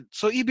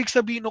 So ibig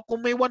sabihin nun, kung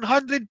may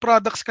 100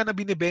 products ka na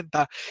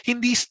binibenta,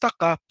 hindi stock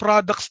ka,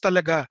 products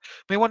talaga.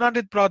 May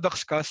 100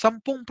 products ka,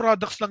 10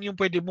 products lang yung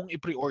pwede mong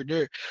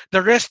i-pre-order.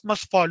 The rest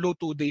must follow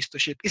 2 days to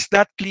ship. Is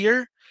that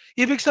clear?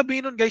 Ibig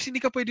sabihin nun guys, hindi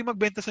ka pwede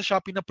magbenta sa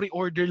Shopee na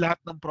pre-order lahat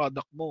ng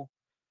product mo.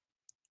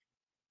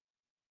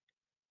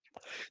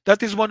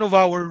 That is one of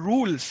our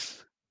rules.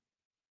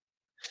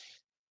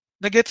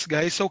 Nagets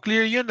guys? So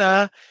clear yun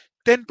na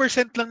 10%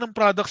 lang ng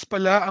products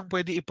pala ang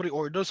pwede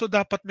i-pre-order. So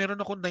dapat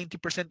meron akong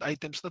 90%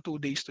 items na 2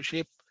 days to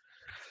ship.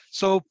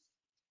 So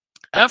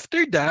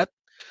after that,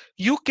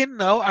 you can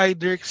now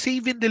either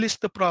save and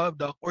delist the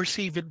product or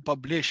save and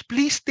publish.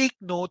 Please take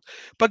note,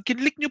 pag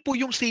kinlik nyo po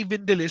yung save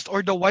and delist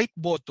or the white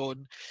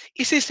button,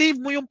 isi-save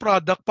mo yung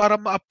product para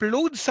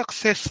ma-upload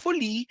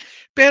successfully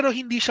pero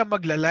hindi siya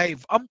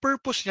magla-live. Ang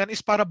purpose niyan is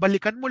para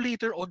balikan mo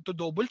later on to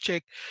double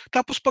check.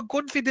 Tapos pag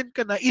confident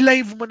ka na,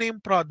 i-live mo na yung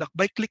product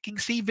by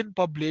clicking save and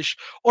publish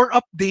or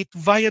update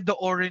via the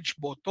orange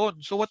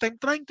button. So what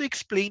I'm trying to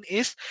explain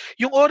is,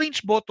 yung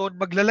orange button,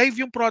 magla-live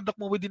yung product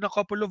mo within a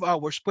couple of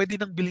hours, pwede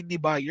nang bilhin ni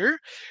buyer.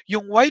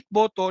 Yung white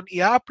button,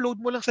 i-upload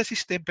mo lang sa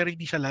system pero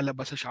hindi siya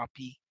lalabas sa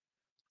Shopee.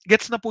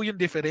 Gets na po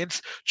yung difference.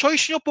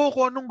 Choice nyo po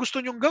kung anong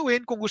gusto nyong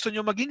gawin. Kung gusto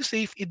nyo maging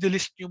safe,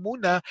 i-delist nyo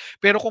muna.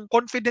 Pero kung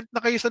confident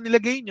na kayo sa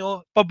nilagay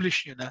nyo,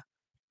 publish nyo na.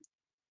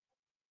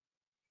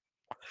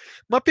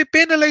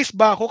 Mapipenalize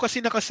ba ako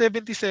kasi naka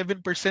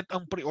 77%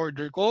 ang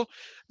pre-order ko?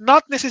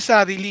 Not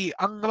necessarily.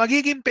 Ang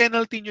magiging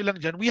penalty nyo lang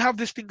dyan, we have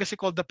this thing kasi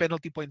called the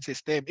penalty point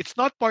system. It's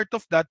not part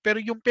of that,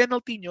 pero yung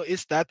penalty nyo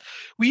is that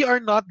we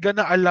are not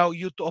gonna allow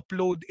you to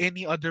upload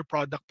any other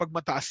product pag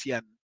mataas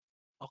yan.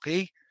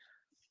 Okay?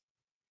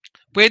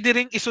 Pwede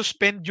ring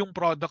isuspend yung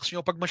products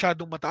nyo pag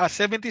masyadong mataas.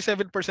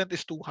 77%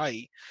 is too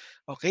high.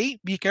 Okay?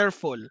 Be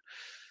careful.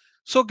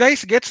 So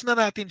guys, gets na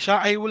natin siya.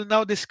 I will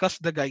now discuss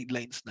the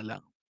guidelines na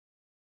lang.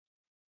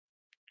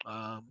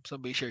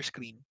 Sabay share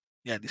screen.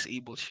 Yan,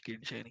 disable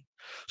screen sharing.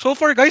 So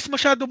far guys,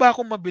 masyado ba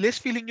akong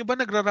mabilis? Feeling nyo ba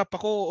nagra-rap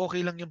ako o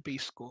okay lang yung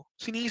pace ko?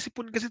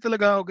 Sinisipon kasi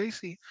talaga ako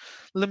guys eh.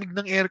 Lamig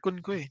ng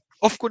aircon ko eh.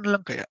 Off ko na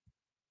lang kaya.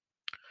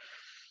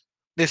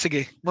 De,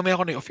 sige, mamaya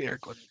ko na off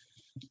aircon.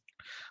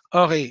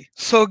 Okay.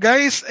 So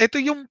guys,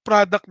 ito yung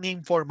product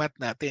name format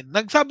natin.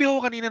 Nagsabi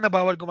ako kanina na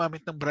bawal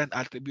gumamit ng brand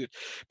attribute.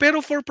 Pero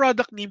for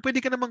product name,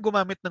 pwede ka naman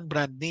gumamit ng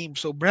brand name.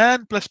 So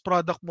brand plus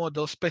product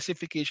model,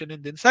 specification,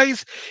 and then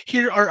size.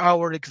 Here are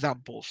our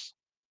examples.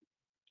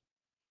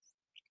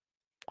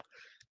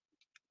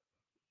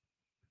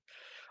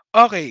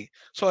 Okay.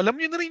 So alam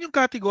niyo na rin yung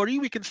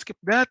category. We can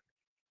skip that.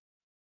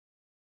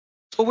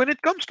 So when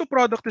it comes to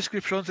product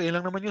descriptions, ayun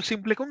lang naman yung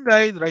simple kong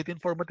guide, write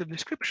informative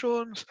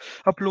descriptions,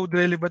 upload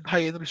relevant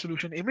high-end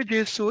resolution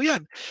images. So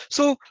yan.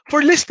 So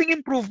for listing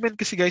improvement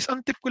kasi guys,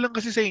 ang tip ko lang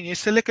kasi sa inyo is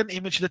select an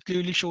image that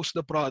clearly shows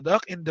the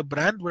product and the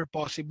brand where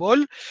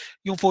possible.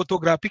 Yung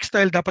photographic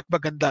style dapat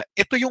maganda.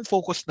 Ito yung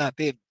focus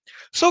natin.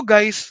 So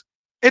guys,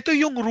 ito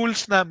yung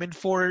rules namin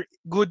for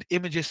good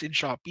images in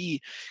Shopee.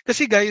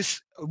 Kasi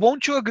guys,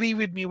 won't you agree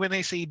with me when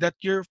I say that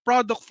your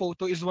product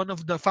photo is one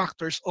of the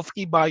factors of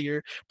a buyer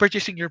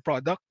purchasing your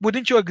product?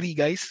 Wouldn't you agree,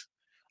 guys?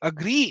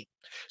 Agree.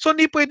 So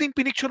hindi pwedeng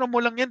pinicture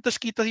mo lang yan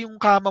tapos kita yung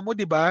kama mo,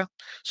 di ba?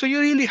 So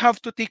you really have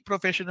to take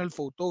professional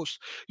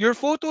photos. Your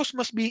photos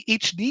must be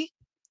HD,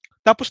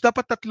 tapos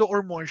dapat tatlo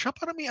or more siya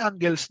para may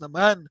angles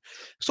naman.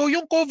 So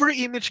yung cover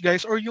image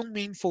guys or yung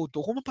main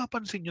photo, kung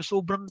mapapansin nyo,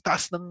 sobrang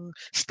taas ng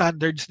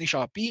standards ni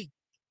Shopee.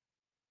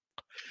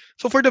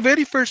 So for the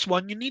very first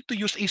one, you need to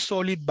use a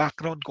solid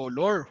background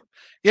color.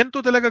 Yan to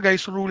talaga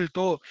guys, rule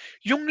to.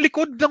 Yung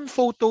likod ng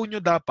photo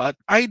nyo dapat,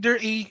 either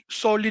a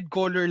solid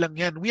color lang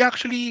yan. We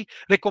actually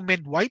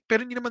recommend white,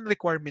 pero hindi naman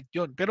requirement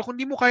yon. Pero kung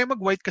di mo kaya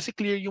mag-white kasi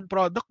clear yung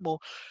product mo,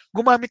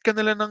 gumamit ka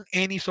na lang ng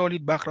any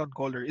solid background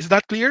color. Is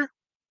that clear?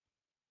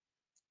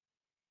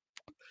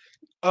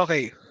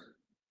 Okay.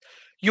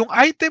 Yung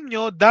item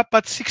nyo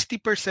dapat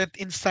 60%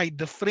 inside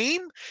the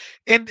frame.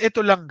 And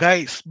ito lang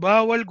guys,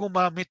 bawal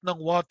gumamit ng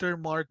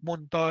watermark,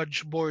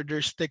 montage,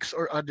 borders, text,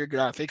 or other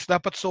graphics.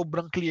 Dapat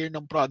sobrang clear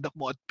ng product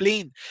mo at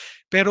plain.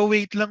 Pero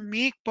wait lang,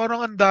 Mick,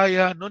 parang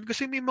andaya nun.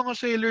 Kasi may mga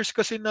sellers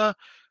kasi na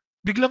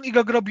biglang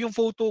igagrab yung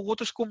photo ko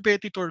tapos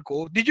competitor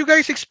ko. Did you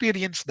guys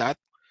experience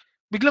that?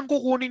 Biglang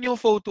kukunin yung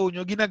photo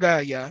nyo,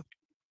 ginagaya.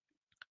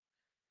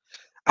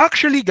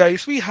 Actually,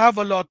 guys, we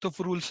have a lot of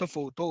rules sa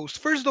photos.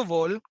 First of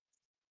all,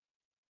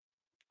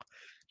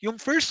 yung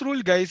first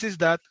rule, guys, is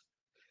that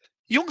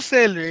yung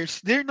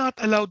sellers, they're not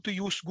allowed to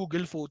use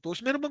Google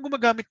Photos. Meron bang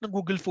gumagamit ng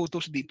Google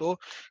Photos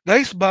dito?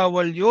 Guys,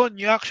 bawal yon.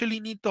 You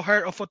actually need to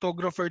hire a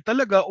photographer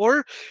talaga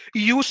or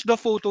use the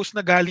photos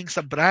na galing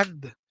sa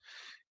brand.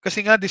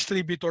 Kasi nga,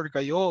 distributor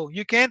kayo.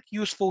 You can't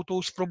use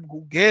photos from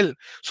Google.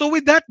 So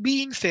with that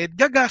being said,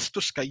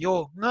 gagastos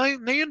kayo.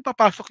 Ngayon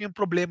papasok yung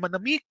problema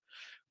na, Mick,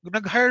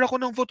 nag-hire ako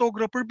ng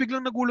photographer,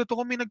 biglang nagulat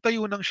ako, may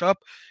nagtayo ng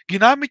shop.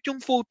 Ginamit yung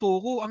photo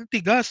ko, ang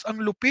tigas,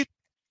 ang lupit.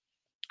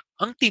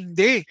 Ang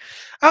tindi.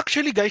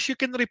 Actually, guys, you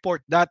can report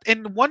that.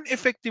 And one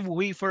effective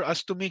way for us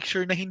to make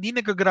sure na hindi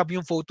nagagrab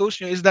yung photos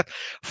nyo is that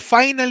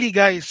finally,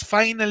 guys,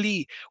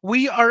 finally,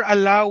 we are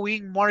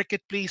allowing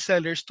marketplace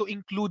sellers to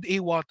include a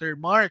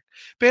watermark.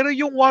 Pero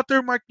yung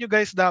watermark nyo,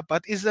 guys,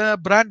 dapat is a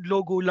brand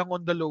logo lang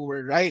on the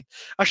lower right.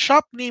 A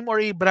shop name or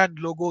a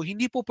brand logo.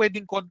 Hindi po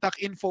pwedeng contact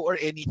info or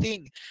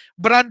anything.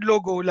 Brand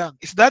logo lang.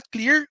 Is that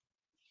clear?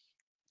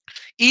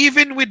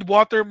 Even with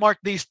watermark,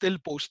 they still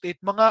post it.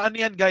 Mga ano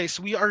yan guys,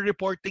 we are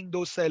reporting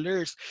those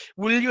sellers.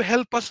 Will you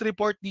help us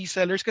report these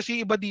sellers? Kasi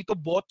yung iba dito,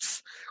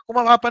 bots.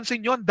 Kung mapapansin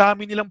nyo, ang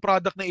dami nilang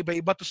product na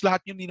iba-iba, tapos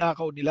lahat yung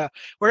ninakaw nila.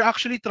 We're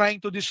actually trying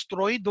to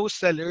destroy those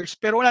sellers,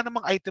 pero wala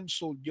namang items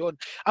sold yon.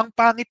 Ang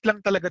pangit lang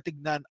talaga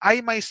tignan.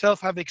 I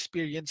myself have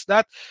experienced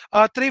that.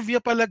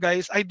 Trivia pala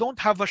guys, I don't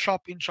have a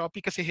shop in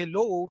Shopee kasi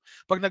hello,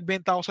 pag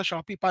nagbenta ako sa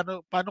Shopee,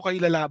 paano kayo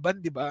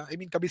lalaban, di ba? I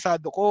mean,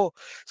 kabisado ko.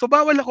 So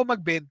bawal ako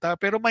magbenta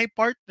pero my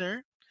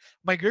partner,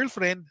 my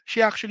girlfriend,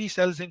 she actually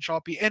sells in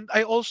Shopee and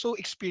I also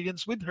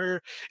experience with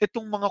her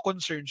itong mga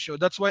concerns nyo.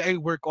 That's why I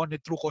work on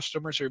it through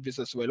customer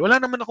service as well. Wala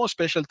naman ako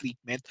special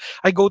treatment.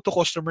 I go to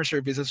customer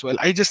service as well.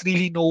 I just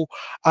really know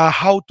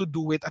how to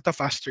do it at a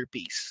faster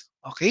pace.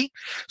 Okay?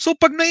 So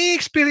pag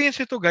nai-experience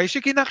ito guys,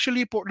 you can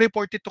actually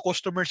report it to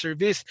customer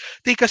service.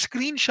 Take a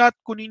screenshot,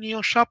 kunin niyo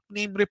yung shop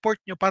name, report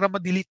nyo para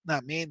ma-delete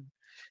namin.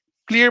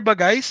 Clear ba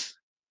guys?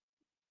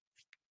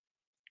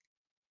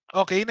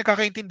 Okay,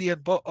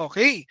 nakakaintindihan po.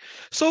 Okay.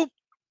 So,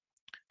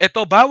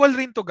 eto, bawal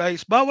rin to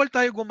guys. Bawal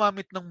tayo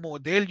gumamit ng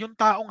model. Yung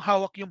taong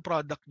hawak yung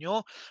product nyo.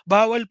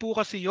 Bawal po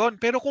kasi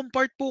yon. Pero kung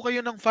part po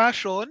kayo ng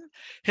fashion,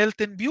 health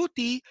and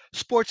beauty,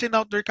 sports and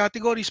outdoor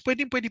categories,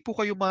 pwede po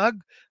kayo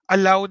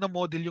mag-allow na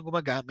model yung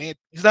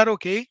gumagamit. Is that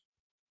okay?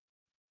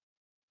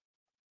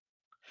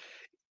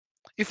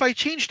 If I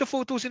change the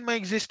photos in my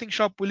existing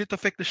shop, will it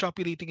affect the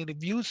Shopee rating and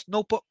reviews?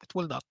 No po, it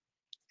will not.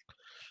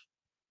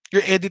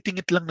 You're editing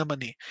it lang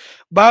naman eh.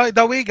 By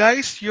the way,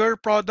 guys, your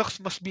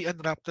products must be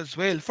unwrapped as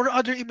well. For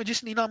other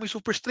images, hindi na kami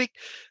super strict.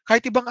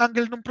 Kahit ibang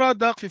angle ng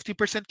product,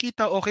 50%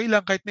 kita, okay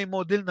lang. Kahit may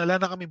model, wala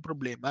na kaming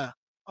problema.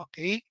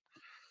 Okay?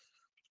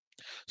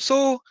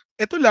 So,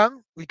 ito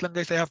lang. Wait lang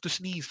guys, I have to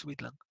sneeze.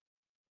 Wait lang.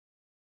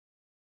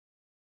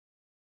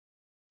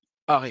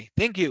 Okay,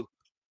 thank you.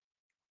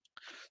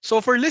 So,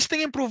 for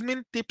listing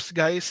improvement tips,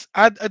 guys,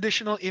 add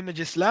additional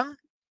images lang.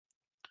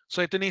 So,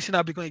 ito na yung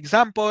sinabi kong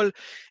example.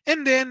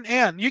 And then,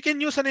 ayan, you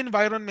can use an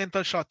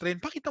environmental shot rin.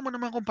 Pakita mo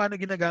naman kung paano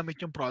ginagamit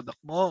yung product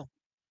mo.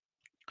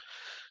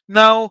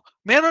 Now,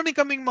 meron din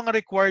kaming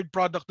mga required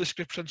product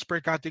descriptions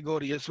per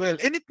category as well.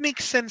 And it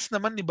makes sense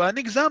naman, di ba?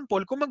 An example,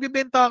 kung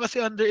magbibenta ka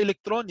kasi under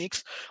electronics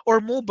or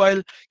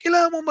mobile,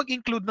 kailangan mo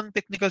mag-include ng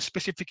technical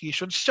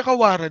specifications tsaka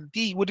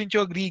warranty. Wouldn't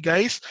you agree,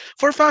 guys?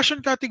 For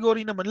fashion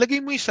category naman,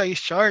 lagay mo yung size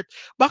chart.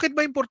 Bakit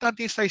ba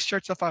importante yung size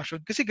chart sa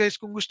fashion? Kasi guys,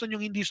 kung gusto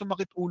nyo hindi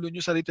sumakit ulo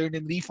nyo sa return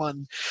and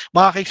refund,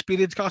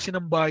 makaka-experience ka kasi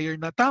ng buyer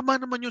na tama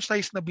naman yung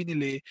size na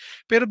binili,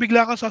 pero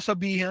bigla kang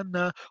sasabihan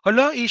na,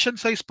 hala, Asian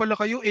size pala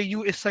kayo,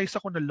 US size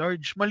ako na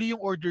large. Mali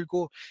yung order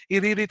ko.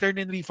 I-return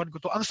and refund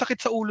ko to. Ang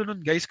sakit sa ulo nun,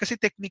 guys, kasi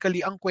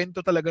technically, ang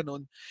kwento talaga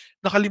nun,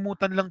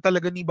 nakalimutan lang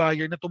talaga ni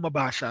buyer na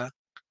tumaba siya.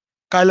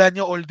 Kala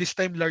niya all this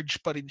time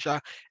large pa rin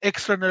siya.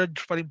 Extra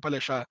large pa rin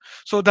pala siya.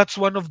 So that's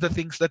one of the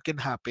things that can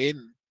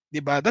happen. 'Di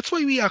ba? That's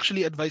why we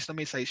actually advise na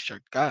may size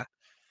chart ka.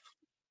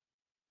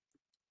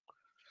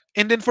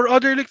 And then for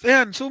other like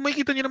ayan, so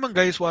makita niyo naman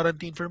guys,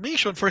 warranty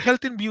information. For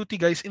health and beauty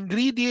guys,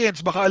 ingredients,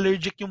 baka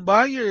allergic yung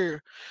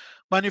buyer.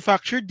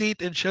 Manufacture date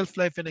and shelf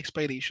life and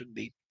expiration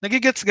date.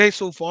 Nagigets guys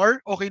so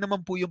far? Okay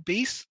naman po yung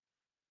pace?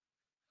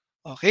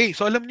 Okay,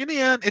 so alam niyo na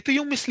yan. Ito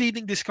yung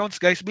misleading discounts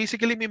guys.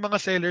 Basically may mga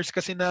sellers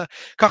kasi na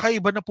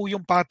kakaiba na po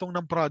yung patong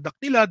ng product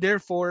nila.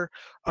 Therefore,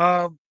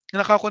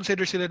 na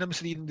nakakonsider sila na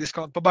misleading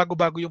discount,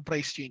 pabago-bago yung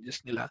price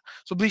changes nila.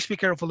 So please be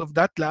careful of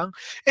that lang.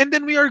 And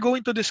then we are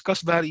going to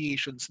discuss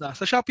variations na.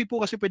 Sa Shopee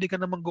po kasi pwede ka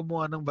naman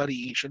gumawa ng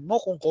variation mo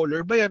kung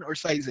color ba yan or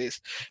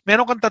sizes.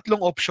 Meron kang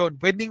tatlong option.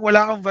 Pwedeng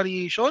wala kang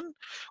variation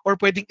or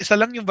pwedeng isa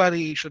lang yung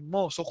variation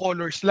mo. So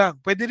colors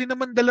lang. Pwede rin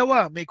naman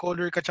dalawa. May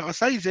color ka tsaka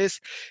sizes.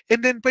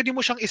 And then pwede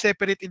mo siyang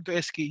i-separate into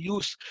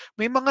SKUs.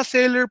 May mga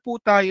seller po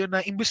tayo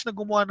na imbes na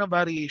gumawa ng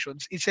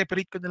variations,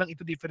 i-separate ko na lang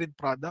into different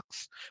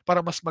products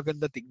para mas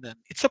maganda tignan.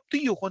 It's up to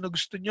you kung ano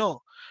gusto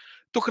nyo.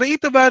 To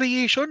create a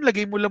variation,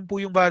 lagay mo lang po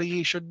yung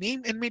variation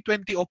name and may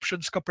 20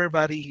 options ka per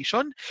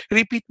variation.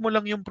 Repeat mo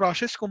lang yung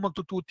process kung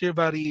magto-two-tier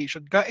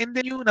variation ka and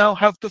then you now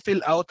have to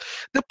fill out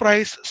the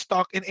price,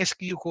 stock, and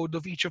SKU code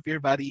of each of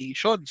your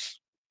variations.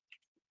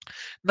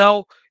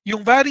 Now,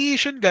 yung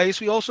variation, guys,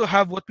 we also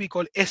have what we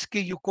call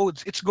SKU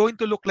codes. It's going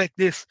to look like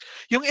this.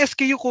 Yung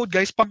SKU code,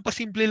 guys,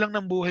 pampasimple lang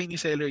ng buhay ni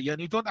seller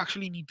yan. You don't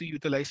actually need to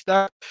utilize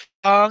that.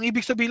 Ang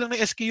ibig sabihin lang ng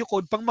SKU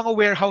code, pang mga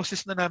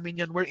warehouses na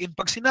namin yan, wherein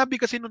pag sinabi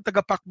kasi nung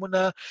tagapak mo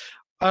na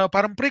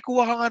parang pre,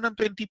 kuha ka nga ng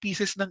 20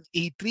 pieces ng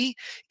A3.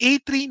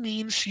 A3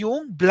 means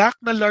yung black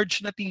na large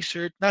na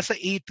t-shirt nasa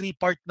A3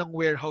 part ng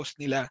warehouse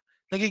nila.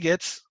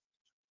 Nagigets?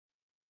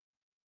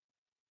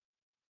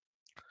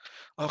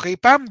 Okay,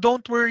 Pam,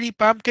 don't worry,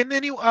 Pam. Can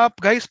you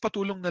guys,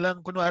 patulong na lang.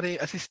 Kunwari,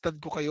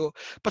 assistant ko kayo.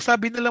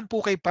 Pasabi na lang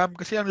po kay Pam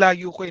kasi ang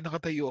layo ko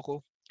nakatayo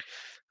ako.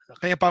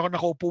 Kaya pa ako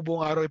nakaupo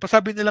buong araw.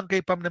 Pasabi na lang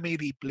kay Pam na may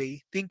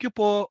replay. Thank you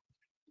po.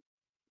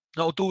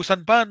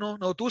 Nautusan pa, no?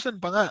 Nautusan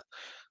pa nga.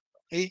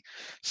 Okay?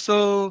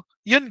 So,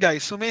 yun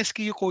guys. So, may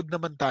SKU code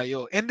naman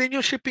tayo. And then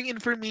yung shipping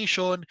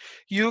information,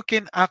 you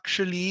can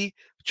actually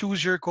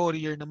choose your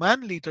courier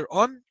naman later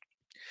on.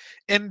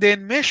 And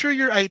then measure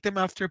your item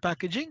after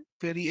packaging.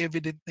 Very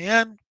evident na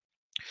yan.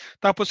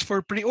 Tapos for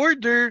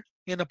pre-order,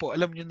 yan na po,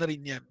 alam nyo na rin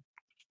yan.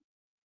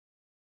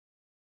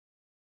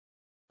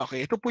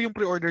 Okay, ito po yung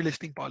pre-order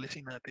listing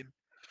policy natin.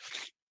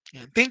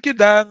 Yan. Thank you,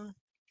 Dang.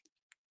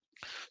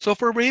 So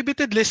for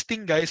prohibited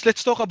listing, guys,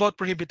 let's talk about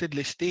prohibited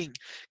listing.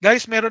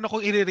 Guys, meron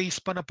akong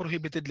i-raise pa na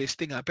prohibited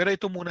listing pero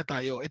ito muna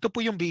tayo. Ito po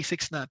yung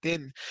basics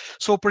natin.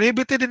 So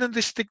prohibited and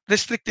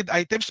restricted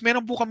items,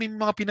 meron po kami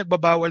mga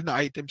pinagbabawal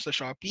na items sa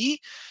Shopee.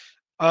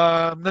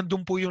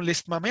 Nandun po yung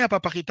list mamaya,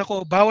 papakita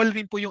ko. Bawal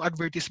rin po yung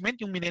advertisement,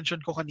 yung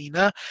minention ko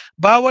kanina.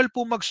 Bawal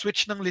po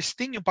mag-switch ng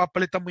listing, yung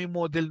papalitan mo yung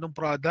model ng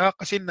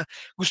product kasi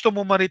gusto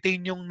mo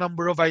ma-retain yung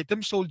number of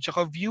items sold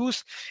tsaka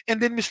views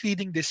and then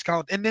misleading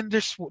discount. And then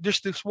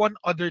there's this one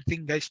other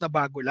thing guys na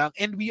bago lang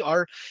and we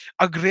are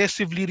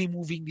aggressively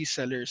removing these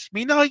sellers.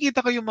 May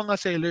nakikita kayong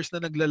mga sellers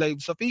na nagla-live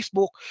sa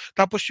Facebook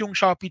tapos yung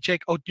Shopee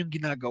checkout yung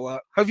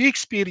ginagawa. Have you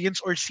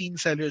experienced or seen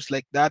sellers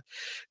like that?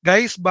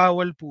 Guys,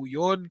 bawal po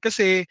yun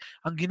kasi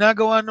ang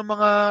ginagawa ng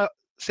mga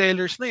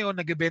sellers na yon,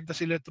 nagbebenta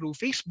sila through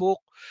Facebook,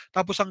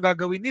 tapos ang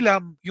gagawin nila,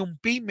 yung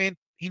payment,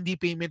 hindi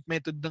payment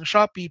method ng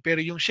Shopee,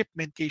 pero yung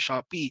shipment kay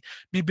Shopee.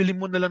 Bibili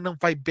mo na lang ng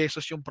 5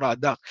 pesos yung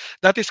product.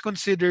 That is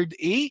considered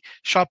a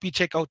Shopee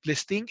checkout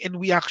listing and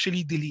we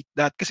actually delete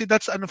that kasi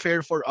that's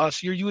unfair for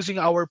us. You're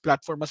using our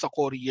platform as a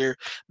courier,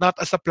 not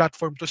as a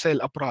platform to sell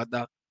a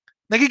product.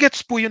 Nagigets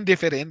po yung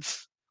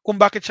difference kung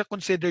bakit siya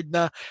considered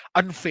na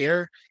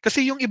unfair.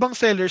 Kasi yung ibang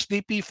sellers, they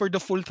pay for the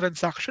full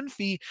transaction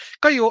fee.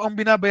 Kayo, ang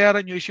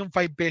binabayaran nyo is yung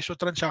 5 peso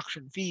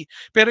transaction fee.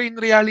 Pero in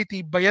reality,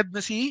 bayad na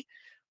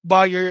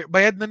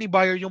ni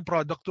buyer yung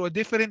product through a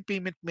different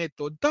payment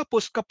method.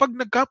 Tapos, kapag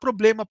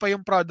nagka-problema pa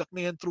yung product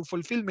na yan through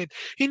fulfillment,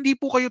 hindi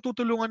po kayo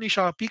tutulungan ni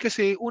Shopee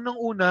kasi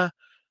unang-una,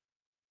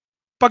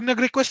 pag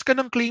nag-request ka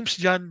ng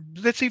claims dyan,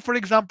 let's say for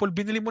example,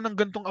 binili mo ng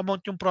gantong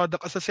amount yung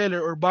product as a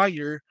seller or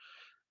buyer,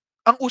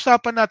 ang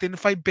usapan natin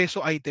 5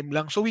 peso item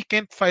lang. So we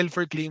can't file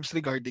for claims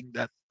regarding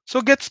that. So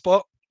gets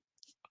po.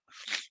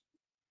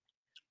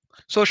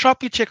 So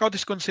Shopee checkout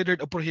is considered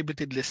a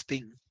prohibited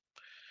listing.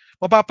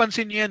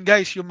 Mapapansin niyo yan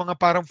guys, yung mga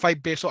parang 5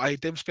 peso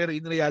items pero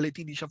in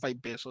reality hindi siya 5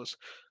 pesos.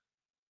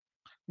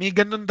 May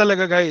ganun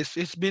talaga guys.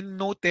 It's been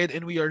noted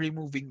and we are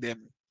removing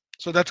them.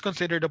 So that's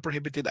considered a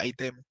prohibited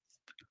item.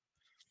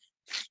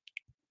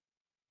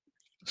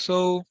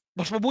 So,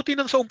 mas mabuti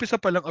nang sa umpisa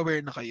pa lang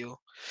aware na kayo.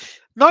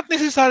 Not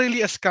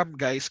necessarily a scam,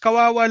 guys.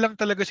 Kawawa lang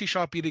talaga si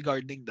Shopee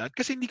regarding that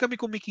kasi hindi kami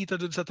kumikita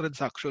dun sa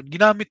transaction.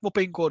 Ginamit mo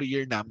pa yung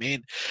courier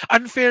namin.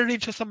 Unfair rin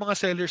siya sa mga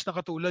sellers na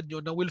katulad nyo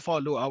na will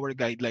follow our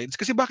guidelines.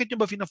 Kasi bakit nyo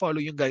ba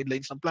fina-follow yung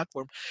guidelines ng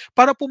platform?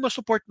 Para po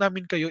ma-support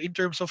namin kayo in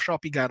terms of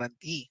Shopee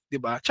guarantee.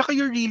 'Di ba? Tsaka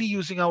you're really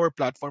using our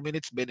platform and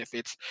its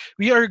benefits.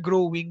 We are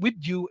growing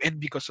with you and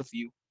because of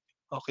you.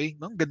 Okay?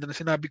 No? Ganda na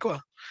sinabi ko.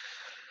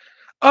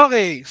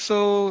 Okay,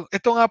 so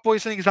ito nga po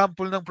isang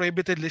example ng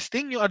prohibited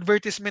listing. Yung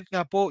advertisement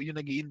nga po, yung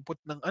nag-i-input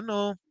ng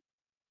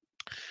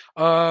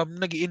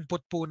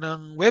nag-i-input po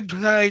ng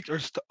website or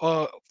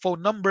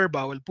phone number,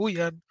 bawal po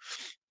yan.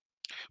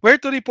 Where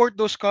to report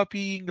those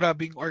copying,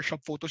 grabbing, or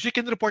shop photos? You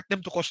can report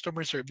them to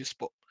customer service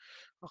po.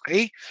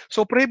 Okay?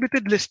 So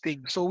prohibited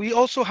listing. So we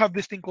also have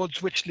this thing called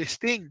switch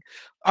listing.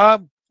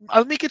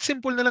 I'll make it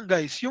simple na lang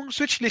guys. Yung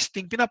switch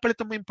listing,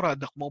 pinapalitan mo yung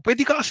product mo.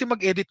 Pwede ka kasi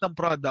mag-edit ng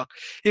product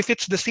if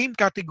it's the same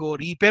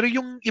category. Pero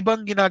yung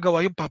ibang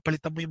ginagawa, yung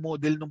papalitan mo yung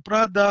model ng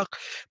product,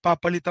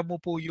 papalitan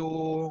mo po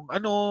yung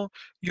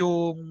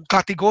yung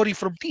category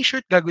from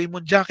t-shirt, gagawin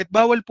mo jacket.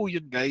 Bawal po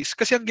yun guys.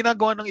 Kasi ang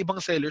ginagawa ng ibang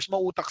sellers,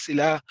 mautak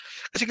sila.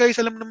 Kasi guys,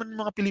 alam naman ng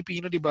mga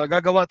Pilipino, di ba?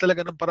 Gagawa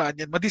talaga ng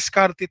paraan yan.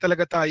 Madiskarte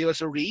talaga tayo as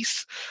a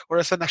race or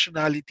as a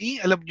nationality.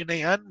 Alam nyo na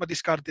yan,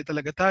 madiskarte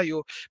talaga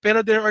tayo.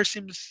 Pero there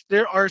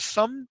are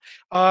some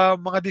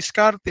mga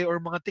diskarte or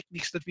mga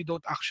techniques that we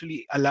don't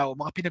actually allow,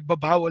 mga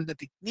pinagbabawal na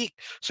technique.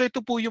 So ito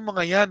po yung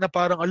mga yan na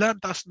parang ala, ang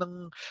taas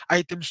ng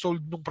item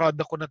sold ng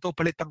product ko na to,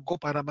 palitan ko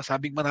para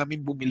masabing maraming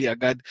bumili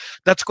agad.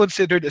 That's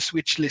considered a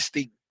switch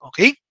listing.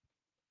 Okay?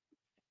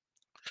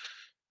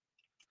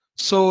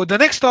 So, the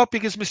next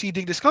topic is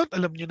misleading discount.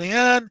 Alam nyo na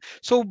yan.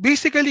 So,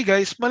 basically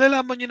guys,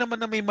 malalaman nyo naman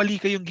na may mali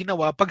kayong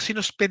ginawa pag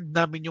sinuspend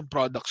namin yung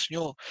products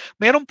nyo.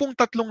 Meron pong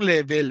tatlong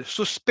level.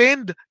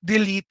 Suspend,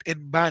 delete,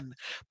 and ban.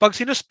 Pag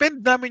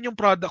sinuspend namin yung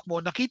product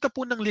mo, nakita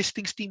po ng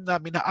listings team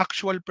namin na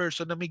actual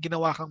person na may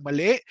ginawa kang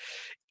mali,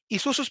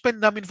 isususpend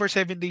namin for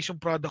 7 days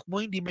yung product mo,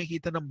 hindi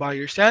makikita ng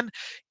buyers yan.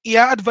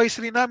 I-advise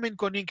rin namin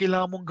kung ano yung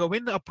kailangan mong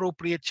gawin na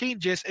appropriate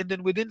changes and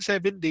then within 7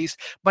 days,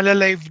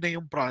 malalive na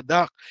yung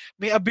product.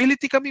 May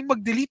ability kaming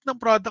mag-delete ng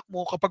product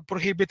mo kapag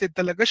prohibited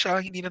talaga siya,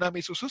 hindi na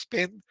namin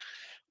sususpend.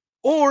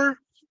 Or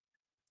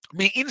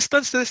may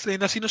instances rin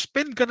na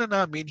sinuspend ka na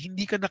namin,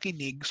 hindi ka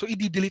nakinig, so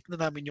i-delete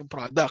na namin yung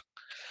product.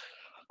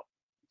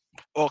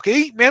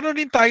 Okay? Meron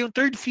din tayong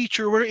third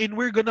feature wherein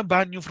we're gonna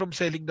ban you from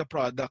selling the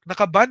product.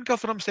 Nakaban ka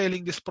from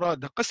selling this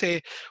product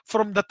kasi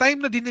from the time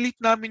na dinelete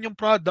namin yung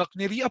product,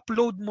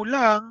 ni-re-upload mo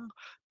lang,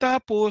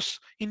 tapos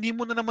hindi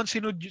mo na naman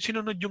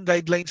sinunod yung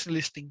guidelines ng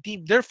listing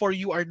team. Therefore,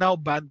 you are now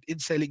banned in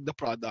selling the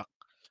product.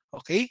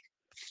 Okay?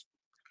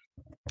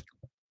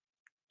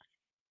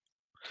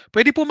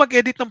 Pwede po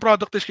mag-edit ng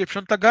product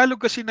description. Tagalog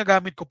kasi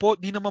nagamit ko po,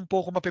 di naman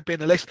po ako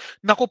mape-penalize.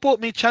 Naku po,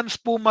 may chance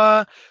po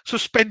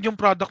ma-suspend yung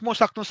product mo.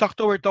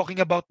 Saktong-sakto, we're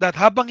talking about that.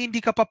 Habang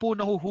hindi ka pa po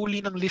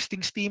nahuhuli ng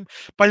listings team,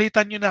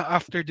 palitan nyo na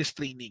after this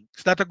training.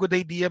 Is that a good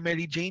idea,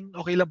 Mary Jane?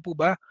 Okay lang po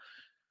ba?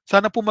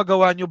 Sana po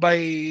magawa nyo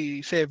by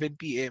 7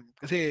 p.m.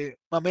 Kasi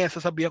mamaya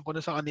sasabihan ko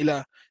na sa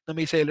kanila na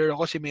may seller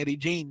ako si Mary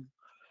Jane.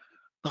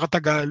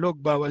 Nakatagalog,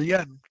 bawal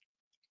yan.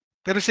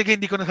 Pero sige,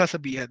 hindi ko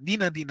nasasabihan. Di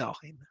na,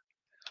 okay na.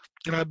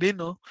 Grabe,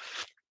 no?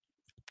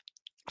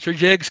 Sir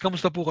Jegs,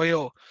 kamusta po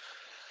kayo?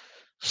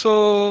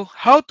 So,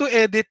 how to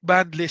edit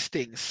bad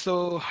listings?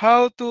 So,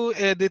 how to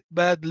edit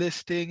bad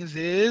listings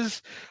is,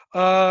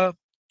 uh,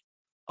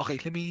 okay,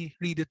 let me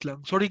read it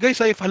lang. Sorry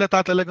guys, if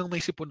halata talagang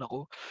may sipon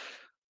ako.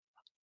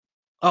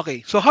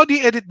 Okay, so how do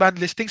you edit ban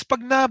listings?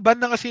 Pag na-ban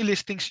na kasi yung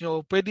listings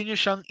nyo, pwede nyo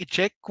siyang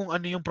i-check kung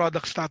ano yung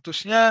product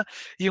status niya,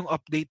 yung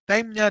update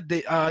time niya,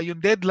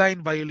 yung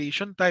deadline,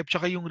 violation type,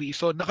 tsaka yung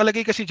reason.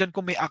 Nakalagay kasi dyan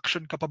kung may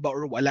action ka pa ba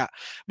or wala.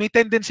 May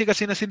tendency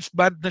kasi na since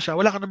banned na siya,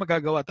 wala ka na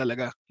magagawa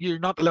talaga.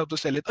 You're not allowed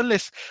to sell it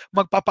unless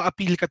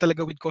magpapa-appeal ka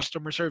talaga with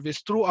customer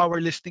service through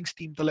our listings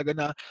team talaga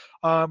na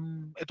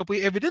ito po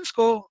yung evidence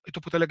ko, ito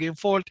po talaga yung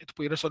fault, ito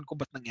po yung rason kung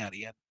ba't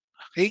nangyari yan.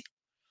 Okay?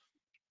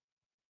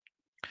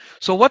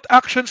 So what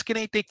actions can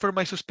I take for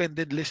my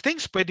suspended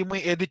listings? Pwede mo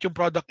i-edit yung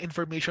product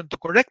information to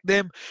correct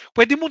them.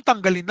 Pwede mong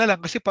tanggalin na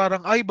lang kasi parang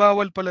ay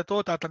bawal pala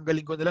to,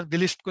 tatanggalin ko na lang,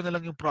 delist ko na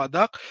lang yung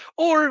product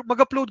or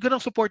mag-upload ka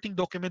ng supporting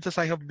documents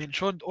as I have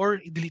mentioned or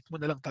i-delete mo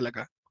na lang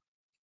talaga.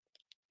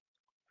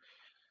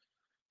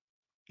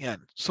 Yan.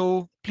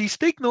 So, please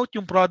take note,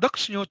 yung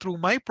products nyo, through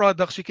my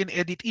products, you can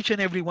edit each and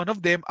every one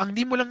of them. Ang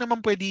di mo lang naman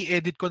pwede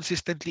i-edit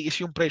consistently is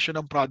yung presyo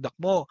ng product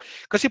mo.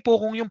 Kasi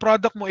po, kung yung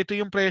product mo, ito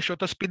yung presyo,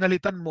 tapos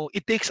pinalitan mo,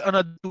 it takes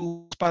another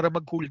 2 weeks para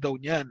mag-cool down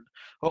yan.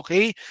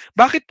 Okay?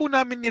 Bakit po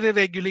namin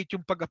nire-regulate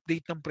yung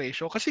pag-update ng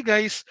presyo? Kasi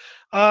guys,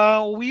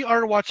 we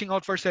are watching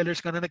out for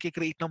sellers ka na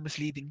nakikreate ng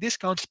misleading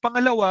discounts.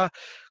 Pangalawa,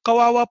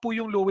 kawawa po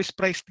yung lowest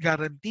priced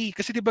guarantee.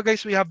 Kasi di ba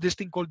guys, we have this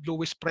thing called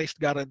lowest priced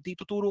guarantee.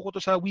 Tuturo ko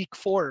to sa week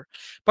 4.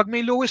 Pag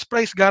may lowest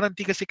price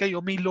guarantee kasi kayo,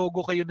 may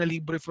logo kayo na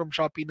libre from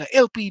Shopee na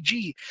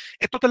LPG.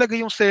 Ito talaga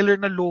yung seller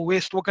na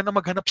lowest. Huwag ka na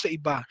maghanap sa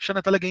iba. Siya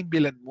na talaga yung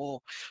bilan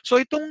mo.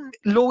 So itong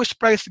lowest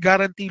price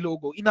guarantee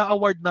logo,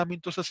 ina-award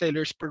namin to sa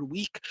sellers per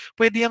week.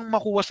 Pwede yang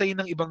makuha sa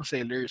ng ibang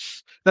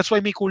sellers. That's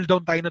why may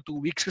cooldown tayo na 2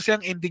 weeks kasi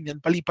ang ending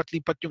yan,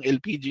 palipat-lipat yung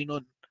LPG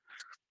nun.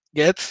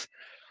 Gets?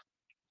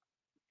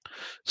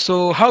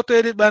 So, how to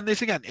edit band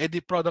listing yan?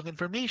 Edit product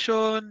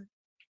information,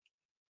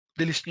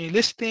 delist nyo yung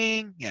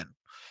listing, yan.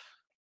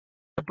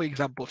 Yan po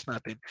examples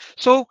natin.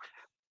 So,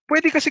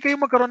 pwede kasi kayo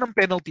magkaroon ng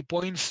penalty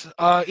points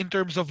in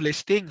terms of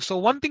listing.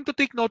 So one thing to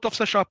take note of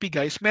sa Shopee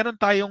guys,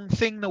 meron tayong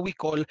thing na we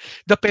call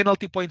the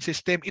penalty point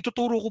system.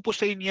 Ituturo ko po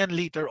sa inyo yan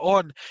later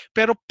on.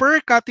 Pero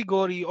per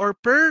category or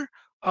per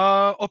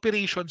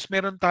operations,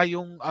 meron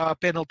tayong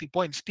penalty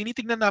points.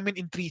 Tinitingnan namin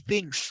in 3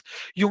 things.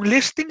 Yung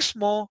listings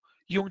mo,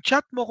 yung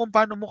chat mo kung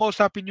paano mo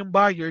kausapin yung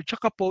buyer,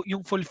 tsaka po yung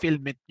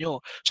fulfillment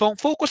nyo. So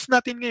ang focus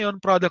natin ngayon,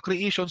 product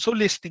creation, so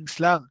listings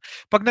lang.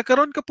 Pag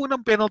nagkaroon ka po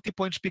ng penalty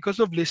points because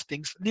of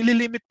listings,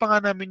 nililimit pa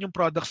nga namin yung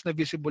products na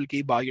visible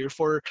kay buyer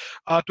for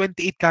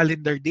 28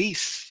 calendar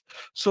days.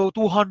 So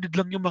 200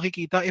 lang yung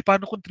makikita. Eh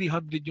paano kung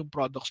 300 yung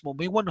products mo?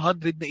 May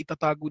 100 na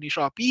itatago ni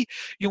Shopee.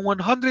 Yung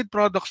 100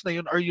 products na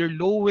yun are your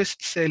lowest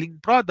selling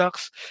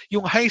products.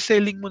 Yung high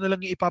selling mo na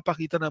lang yung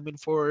ipapakita namin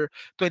for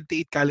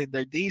 28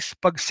 calendar days.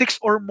 Pag 6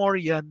 or more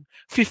yan,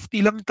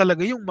 50 lang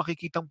talaga yung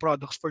makikitang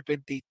products for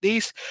 28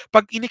 days.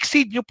 Pag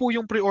in-exceed nyo po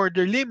yung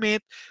pre-order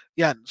limit,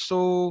 yan.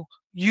 So,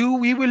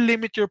 we will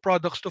limit your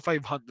products to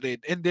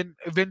 500 and then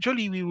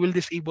eventually we will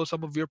disable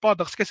some of your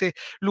products kasi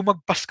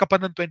lumagpas ka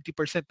pa ng 20%,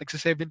 nagsa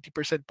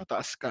 70%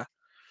 pataas ka.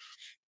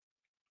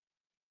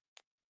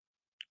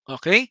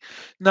 Okay?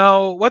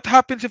 Now, what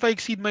happens if I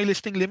exceed my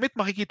listing limit?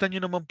 Makikita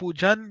nyo naman po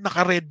dyan,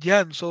 naka-red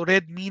yan. So,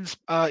 red means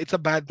it's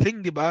a bad thing,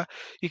 di ba?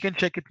 You can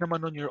check it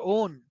naman on your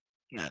own.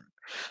 Yan.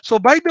 So,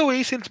 by the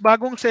way, since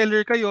bagong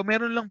seller kayo,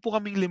 meron lang po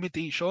kaming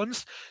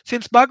limitations.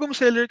 Since bagong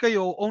seller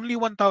kayo, only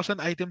 1,000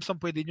 items ang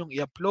pwede nyong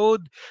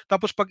i-upload.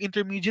 Tapos, pag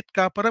intermediate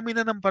ka, parami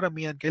na ng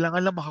paramihan.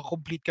 Kailangan lang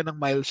makakomplete ka ng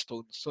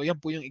milestones. So, yan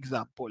po yung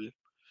example.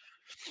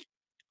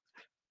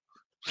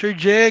 Sir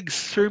Jegs,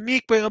 Sir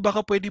Mick,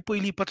 baka pwede po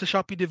ilipat sa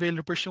Shopee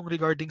developers yung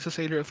regarding sa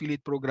seller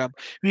affiliate program.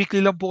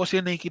 Weekly lang po kasi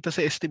yan nakikita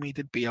sa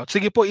estimated payout.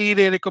 Sige po,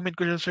 i-recommend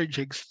ko siya Sir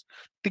Jegs.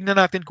 Tingnan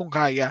natin kung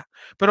kaya.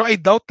 Pero I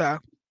doubt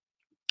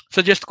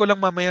Suggest ko lang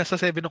mamaya sa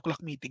 7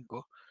 o'clock meeting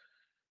ko.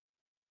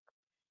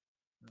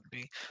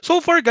 Okay.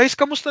 So far guys,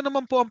 kamusta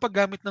naman po ang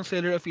paggamit ng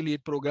seller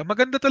affiliate program?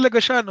 Maganda talaga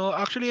siya, no?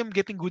 Actually, I'm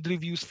getting good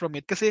reviews from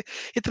it kasi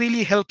it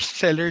really helps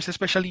sellers,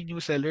 especially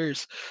new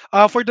sellers.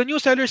 For the new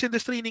sellers in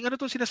this training, ano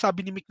itong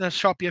sinasabi ni Mick na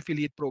Shopee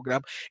affiliate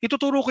program?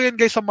 Ituturo ko yan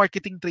guys sa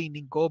marketing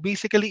training ko.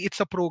 Basically, it's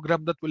a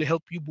program that will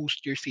help you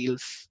boost your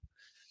sales.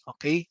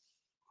 Okay?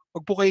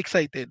 Huwag po kayo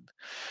excited.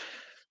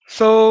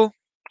 So,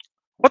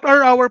 what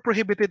are our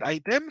prohibited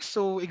items?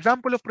 So,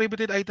 example of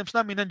prohibited items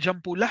namin,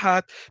 nandiyan po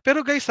lahat.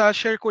 Pero guys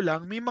share ko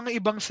lang, may mga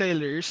ibang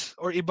sellers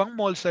or ibang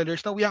mall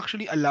sellers na we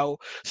actually allow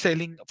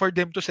selling for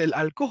them to sell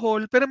alcohol,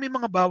 pero may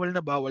mga bawal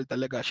na bawal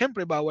talaga.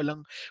 Siyempre, bawal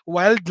ang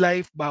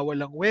wildlife, bawal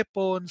ang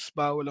weapons,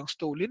 bawal ang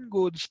stolen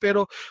goods.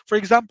 Pero, for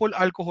example,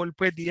 alcohol,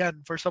 pwede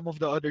yan for some of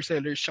the other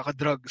sellers, tsaka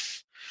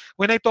drugs.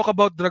 When I talk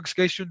about drugs,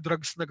 guys, yung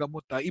drugs na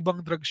gamot,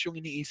 ibang drugs yung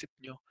iniisip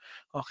nyo.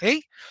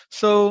 Okay?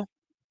 So,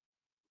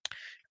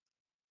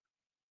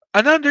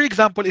 another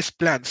example is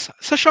plants.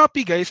 Sa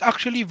Shopee guys,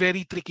 actually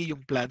very tricky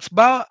yung plants.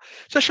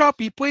 Sa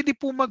Shopee, pwede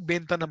po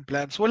magbenta ng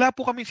plants. Wala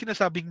po kaming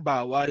sinasabing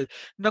bawal.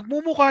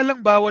 Nagmumukha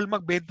lang bawal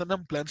magbenta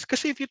ng plants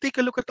kasi if you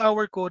take a look at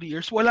our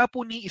couriers, wala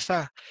po ni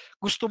isa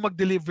gusto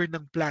mag-deliver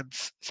ng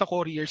plants sa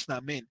couriers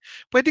namin.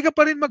 Pwede ka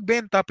pa rin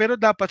magbenta pero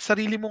dapat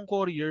sarili mong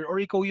courier or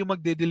ikaw yung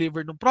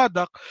magde-deliver ng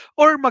product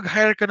or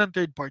mag-hire ka ng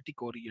third-party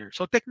courier.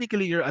 So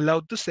technically, you're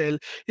allowed to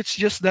sell. It's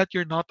just that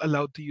you're not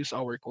allowed to use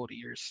our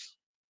couriers.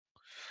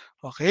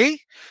 Okay?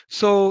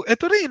 So,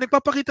 eto rin,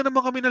 nagpapakita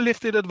naman kami ng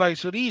lifted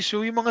advisories.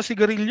 So, yung mga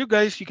sigarilyo,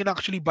 guys, you can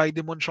actually buy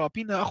them on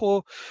Shopee na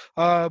ako.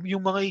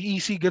 Yung mga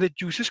e-cigarette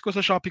juices ko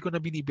sa Shopee ko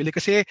na binibili.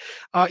 Kasi,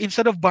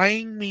 instead of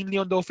buying mainly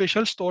on the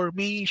official store,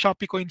 may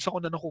Shopee coins ako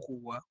na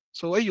nakukuha.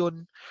 So,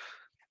 ayun.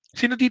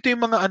 Sino dito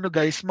yung mga ano,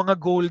 guys, mga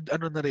gold,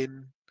 ano na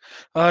rin,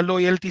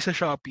 loyalty sa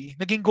Shopee.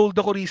 Naging gold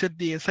ako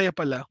recently. Saya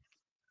pala.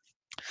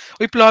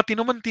 Uy,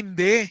 platinum ang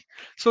tindi.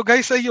 So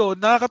guys, ayun,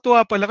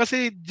 nakakatuwa pala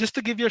kasi just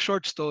to give you a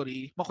short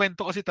story,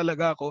 makwento kasi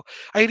talaga ako,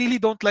 I really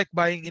don't like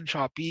buying in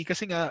Shopee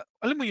kasi nga,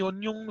 alam mo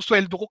yun, yung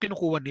sweldo ko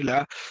kinukuha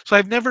nila. So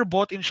I've never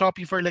bought in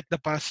Shopee for like the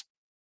past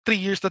 3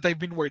 years that I've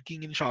been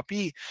working in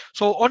Shopee.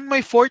 So on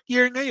my fourth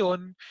year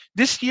ngayon,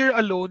 this year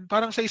alone,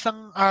 parang sa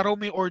isang araw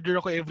may order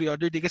ako every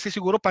other day kasi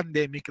siguro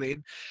pandemic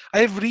rin.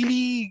 I've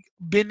really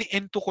been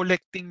into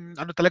collecting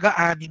ano talaga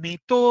anime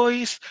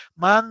toys,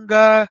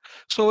 manga.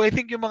 So I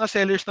think yung mga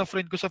sellers na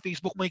friend ko sa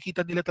Facebook,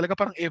 makikita nila talaga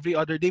parang every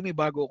other day may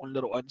bago akong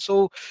laruan.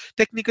 So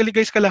technically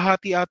guys,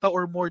 kalahati ata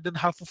or more than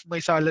half of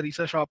my salary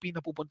sa Shopee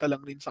napupunta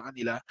lang rin sa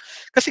kanila.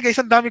 Kasi guys,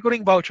 ang dami ko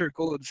ring voucher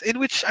codes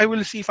in which I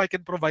will see if I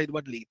can provide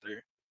one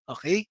later.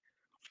 Okay?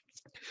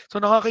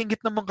 So nakakaingit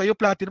naman kayo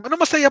platinum. Ano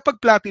masaya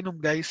pag platinum,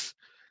 guys?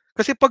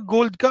 Kasi pag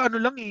gold ka, ano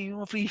lang eh,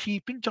 yung free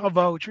shipping tsaka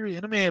voucher eh.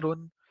 Ano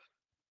meron?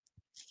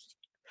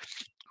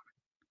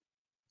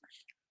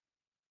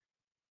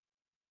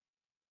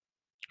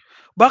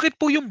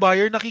 Bakit po yung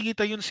buyer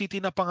nakikita yung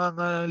city na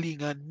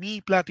pangangalingan ni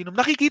Platinum?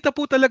 Nakikita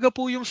po talaga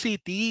po yung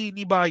city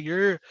ni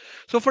buyer.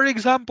 So for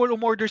example,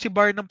 umorder si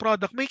buyer ng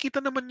product, may kita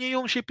naman niya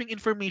yung shipping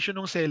information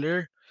ng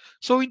seller.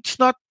 So it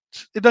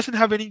doesn't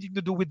have anything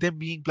to do with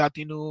them being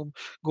platinum,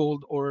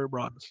 gold, or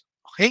bronze.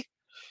 Okay?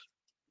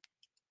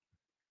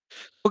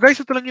 So guys,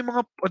 ito lang yung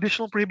mga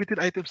additional prohibited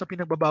items na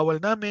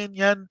pinagbabawal namin.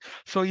 Yan.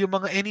 So yung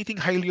mga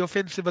anything highly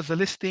offensive as a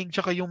listing,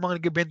 tsaka yung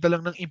mga nagbebenta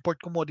lang ng import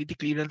commodity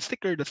clearance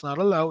sticker, that's not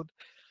allowed.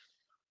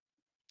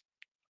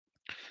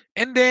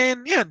 And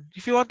then, yan.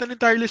 If you want an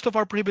entire list of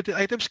our prohibited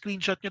items,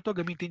 screenshot nyo to,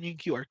 gamitin nyo yung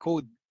QR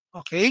code.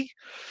 Okay?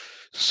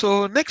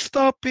 So, next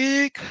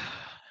topic.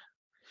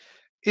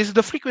 is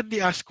the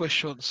frequently asked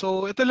questions.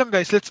 So ito lang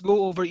guys, let's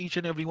go over each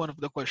and every one of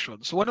the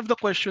questions. So one of the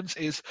questions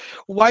is,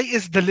 why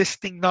is the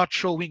listing not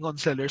showing on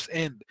seller's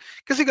end?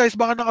 Kasi guys,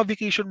 baka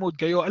naka-vacation mode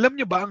kayo. Alam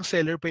nyo ba ang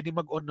seller pwede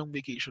mag-on ng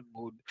vacation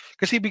mode?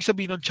 Kasi ibig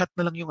sabihin nun, chat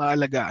na lang yung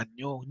aalagaan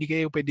nyo. Hindi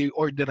kayo pwede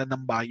orderan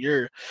ng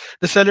buyer.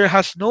 The seller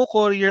has no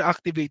courier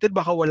activated.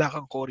 Baka wala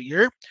kang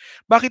courier.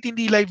 Bakit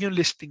hindi live yung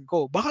listing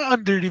ko? Baka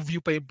under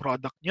review pa yung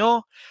product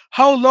nyo.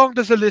 How long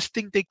does the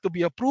listing take to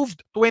be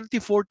approved?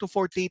 24 to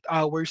 48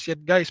 hours yan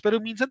guys. Pero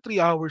minsan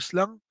 3 hours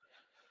lang.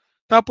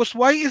 Tapos,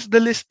 why is the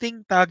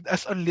listing tagged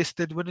as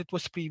unlisted when it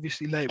was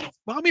previously live?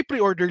 Baka may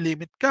pre-order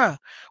limit ka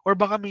or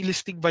baka may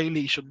listing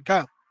violation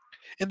ka.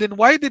 And then,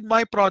 why did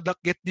my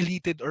product get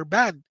deleted or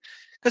banned?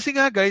 Kasi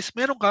nga guys,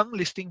 meron kang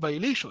listing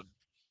violation.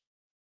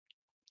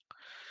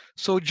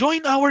 So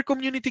join our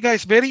community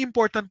guys. Very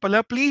important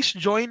pala. Please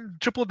join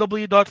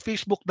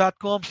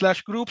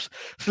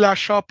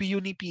www.facebook.com/groups/Shopee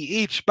Uni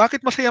PH. Bakit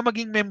masaya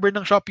maging member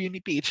ng Shopee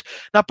Uni PH?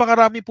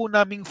 Napakarami po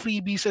naming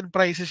freebies and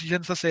prizes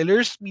diyan sa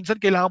sellers. Minsan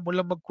kailangan mo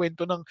lang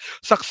magkwento ng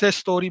success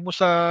story mo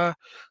sa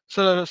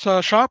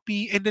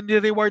Shopee and then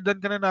ni-rewardan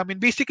ka na namin.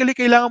 Basically,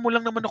 kailangan mo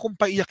lang naman akong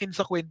paiyakin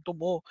sa kwento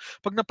mo.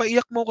 Pag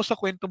napaiyak mo ako sa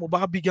kwento mo,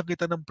 baka bigyan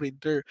kita ng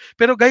printer.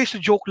 Pero guys,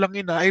 joke lang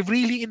yun ha. I've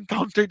really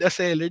encountered a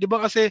seller. Di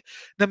ba kasi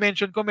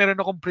na-mention ko,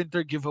 meron akong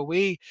printer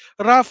giveaway.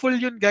 Raffle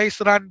yun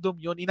guys, random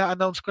yun.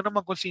 Ina-announce ko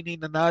naman kung sino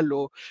yung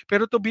nanalo.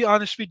 Pero to be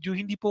honest with you,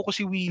 hindi po ko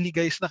si Willie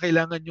guys na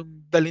kailangan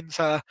yung dalin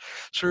sa,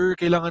 sir,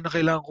 kailangan na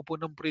kailangan ko po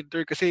ng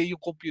printer kasi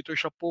yung computer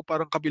shop po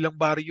parang kabilang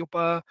baryo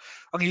pa.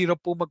 Ang hirap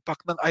po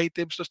mag-pack ng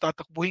items tapos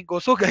tatakbuhin ko.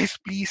 So guys,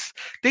 please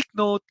take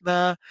note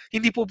na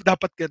hindi po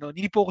dapat ganun.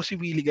 Hindi po ako si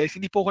Willie guys.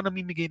 Hindi po ako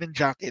namimigay ng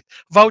jacket.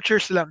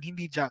 Vouchers lang,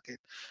 hindi jacket.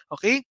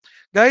 Okay?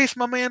 Guys,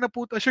 mamaya na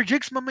po. Sir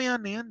Jigs, mamaya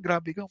na yan.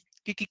 Grabe ka.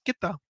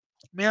 Kikikit ah.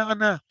 Mamaya ka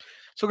na.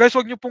 So guys,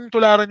 wag niyo pong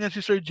tularan yan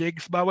si Sir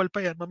Jigs. Bawal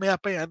pa yan. Mamaya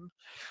pa yan.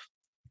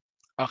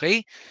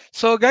 Okay?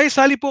 So guys,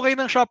 sali po kayo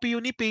ng Shopee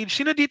Uni page.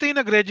 Sino dito yung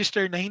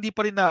nag-register na hindi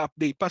pa rin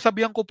na-update?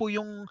 Pasabihan ko po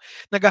yung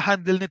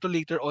nag-handle nito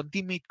later on.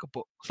 Teammate ko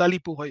po.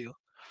 Sali po kayo.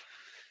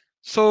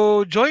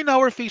 So, join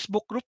our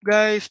Facebook group,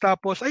 guys.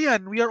 Tapos,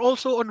 ayan, we are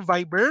also on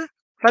Viber.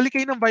 Sali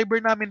kayo ng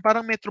Viber namin,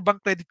 parang Metrobank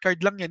credit card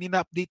lang yan.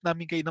 Ina-update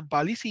namin kayo ng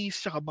policies,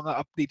 tsaka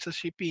mga updates sa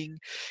shipping.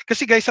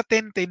 Kasi guys, sa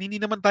 10-10,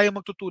 hindi naman tayo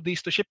magto 2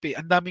 days to ship eh.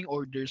 Ang daming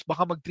orders.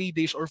 Baka mag 3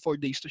 days or 4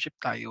 days to ship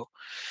tayo.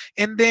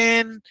 And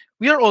then,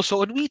 we are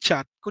also on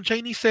WeChat. Kung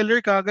Chinese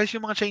seller ka, guys,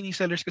 yung mga Chinese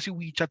sellers kasi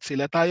WeChat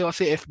sila. Tayo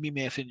kasi FB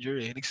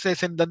Messenger eh.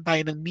 Nagsisendan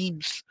tayo ng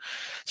memes.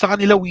 Sa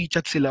kanila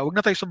WeChat sila. Huwag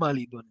na tayo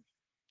sumali doon.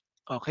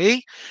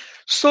 Okay?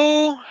 So,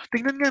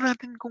 tingnan nga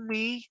natin kung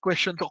may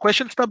question to.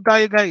 Questions tab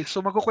tayo, guys. So,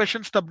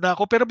 magko-questions tab na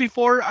ako. Pero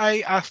before I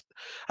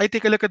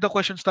take a look at the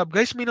questions tab,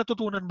 guys, may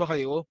natutunan ba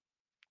kayo?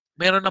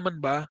 Meron naman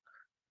ba?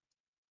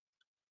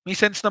 May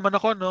sense naman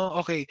ako, no?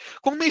 Okay.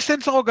 Kung may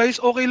sense ako,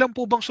 guys, okay lang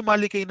po bang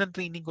sumali kayo ng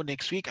training ko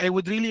next week? I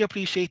would really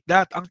appreciate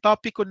that. Ang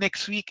topic ko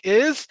next week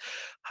is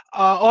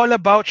all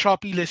about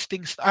Shopee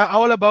listings,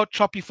 all about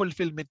Shopee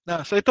fulfillment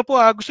na. So ito po,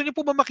 gusto niyo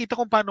po ba makita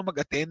kung paano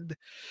mag-attend?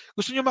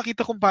 Gusto niyo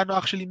makita kung paano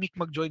actually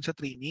mag-join sa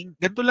training?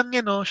 Ganito lang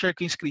yan, no? Share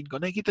ko yung screen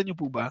ko. Nakikita niyo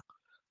po ba?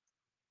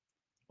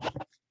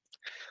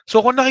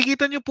 So kung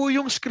nakikita niyo po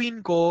yung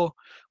screen ko,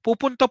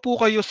 pupunta po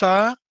kayo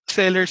sa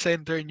seller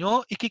center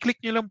nyo. I-click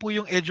nyo lang po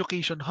yung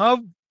Education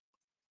Hub.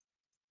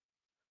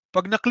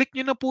 Pag na-click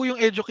nyo na po yung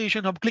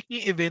Education Hub, click nyo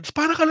yung events,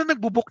 para ka lang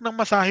nagbo-book ng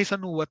masahe sa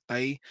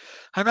Nuwattay.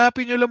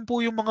 Hanapin nyo lang po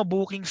yung mga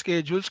booking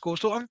schedules ko.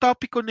 So, ang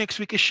topic ko next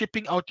week is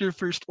shipping out your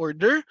first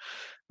order.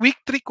 Week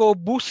 3 ko,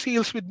 boost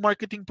sales with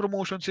marketing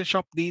promotions and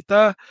shop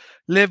data.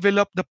 Level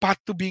up the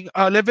path to being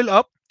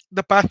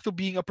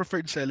a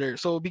preferred seller.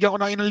 So, bigyan ko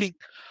na kayo ng link.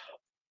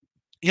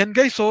 Yan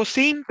guys, so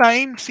same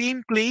time,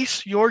 same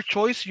place, your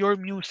choice, your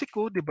music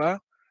ko, di ba?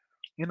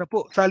 Yan na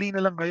po, sali na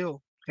lang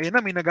kayo. Kaya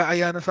na, may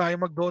nag-aaya na sa akin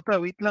mag-Dota.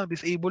 Wait lang,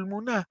 disable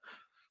muna.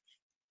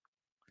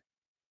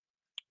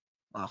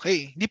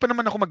 Okay, hindi pa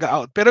naman ako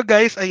mag-out. Pero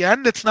guys,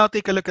 ayan, let's now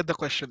take a look at the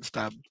questions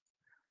tab.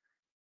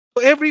 So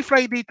every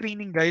Friday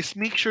training guys,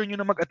 make sure nyo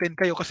na mag-attend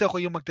kayo kasi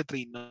ako yung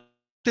magte-train.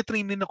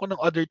 Magte-train din ako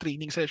ng other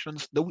training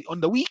sessions on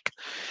the week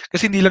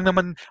kasi hindi lang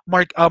naman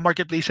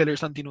marketplace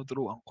sellers ang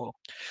tinuturuan ko.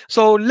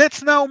 So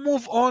let's now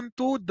move on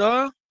to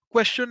the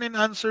question and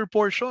answer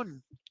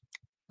portion.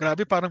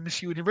 Grabe, parang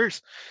Miss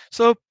Universe.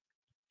 So,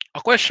 a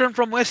question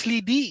from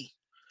Wesley D.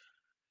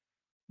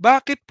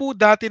 Bakit po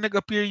dati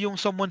nag-appear yung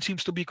someone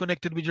seems to be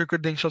connected with your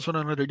credentials on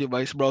another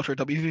device, browser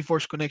tab? If you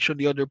force connection,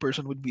 the other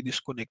person would be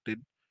disconnected.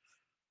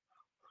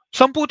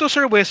 Saan po to,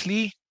 Sir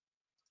Wesley?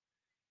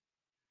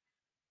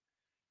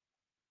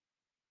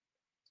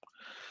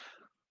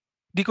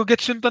 Di ko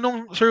gets yung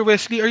tanong, Sir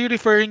Wesley. Are you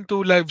referring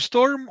to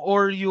Livestorm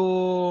or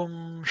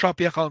yung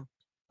Shopee account?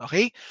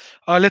 Okay?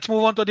 Let's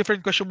move on to a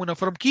different question muna.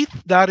 From Keith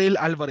Daryl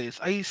Alvarez.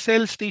 I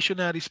sell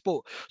stationaries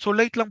po. So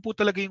light lang po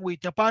talaga yung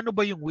weight niya. Paano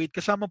ba yung weight?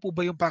 Kasama po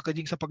ba yung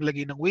packaging sa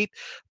paglagay ng weight?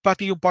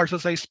 Pati yung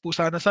parcel size po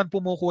sana. Saan po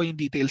makukuha yung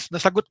details?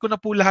 Nasagot ko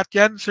na po lahat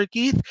yan, Sir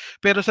Keith.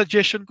 Pero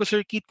suggestion ko, Sir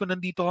Keith, kung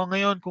nandito ka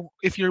ngayon, kung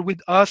if you're with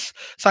us,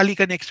 sali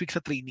ka next week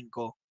sa training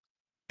ko.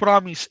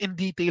 promise, in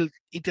detail,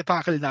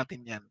 ititakil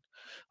natin yan.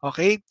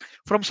 Okay?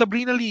 From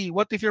Sabrina Lee,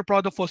 what if your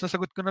product falls?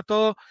 Nasagot ko na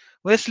to.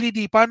 Wesley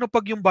D, paano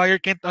pag yung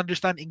buyer can't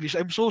understand English?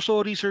 I'm so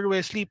sorry, Sir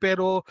Wesley,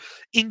 pero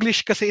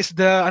English kasi is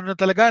the, ano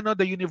talaga, no,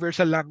 the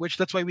universal language.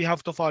 That's why we have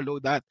to follow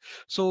that.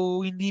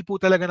 So, hindi po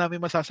talaga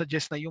namin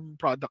masasuggest na yung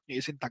product niyo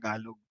is in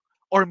Tagalog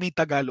or may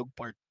Tagalog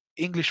part.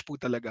 English po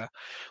talaga.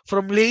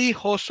 From Lay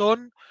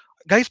Hoson,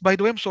 guys, by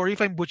the way, I'm sorry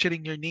if I'm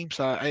butchering your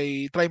names.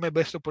 I try my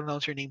best to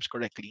pronounce your names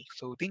correctly.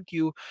 So, thank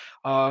you.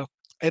 Uh,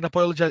 and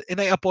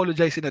I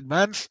apologize in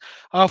advance.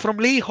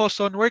 From Lay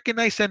Hoson, where can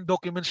I send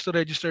documents to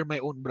register my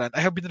own brand?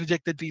 I have been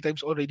rejected 3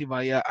 times already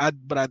via add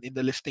brand in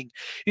the listing.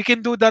 You can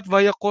do that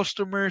via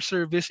customer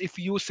service if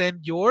you can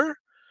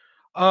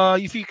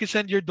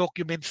send your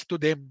documents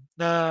to them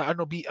na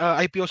ano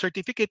IPO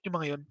certificate yung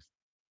mga yon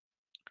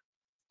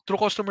through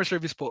customer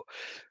service po.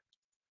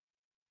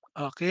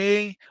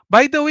 Okay.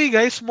 By the way,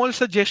 guys, small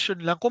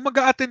suggestion lang. Kung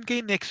mag-a-attend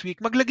kayo next week,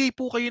 maglagay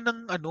po kayo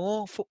ng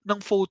ano, ng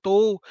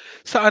photo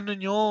sa ano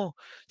nyo,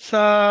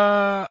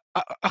 sa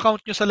account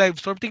nyo sa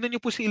Livestorm. Tingnan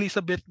nyo po si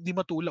Elizabeth Di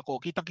Matula ko.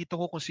 Kitang-kita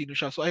ko kung sino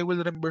siya. So I will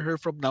remember her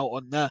from now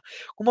on na.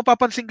 Kung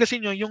mapapansin kasi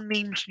nyo, yung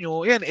names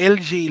nyo, yan,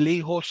 LJ, Lay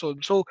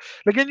Hoson. So,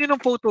 lagyan nyo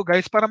ng photo,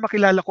 guys, para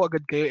makilala ko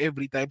agad kayo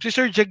every time. Si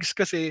Sir Jegs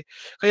kasi,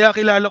 kaya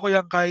kilala ko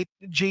yan kahit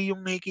J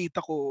yung nakikita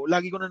ko.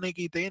 Lagi ko na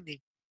nakikita yan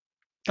eh.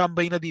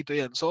 Tambay na dito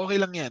yan. So, okay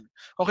lang yan.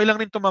 Okay lang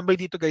rin tumambay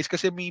dito, guys,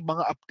 kasi may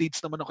mga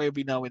updates naman ako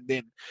every now and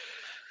then.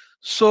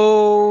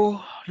 So,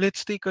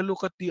 let's take a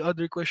look at the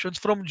other questions.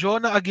 From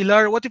Jonah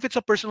Aguilar, what if it's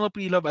a personal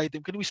pre-love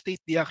item? Can we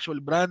state the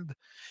actual brand?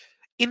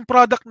 In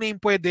product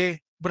name, pwede.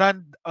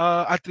 Brand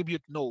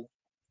attribute, no.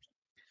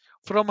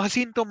 From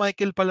Jacinto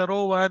Michael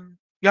Palarowan,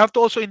 you have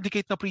to also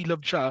indicate na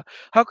pre-loved siya.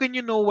 How can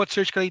you know what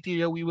search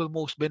criteria we will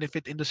most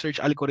benefit in the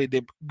search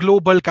algorithm?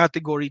 Global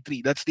category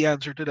 3. That's the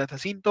answer to that,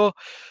 Jacinto.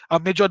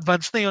 Medyo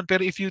advanced na yun,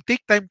 pero if you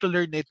take time to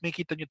learn it,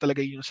 makita nyo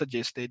talaga yung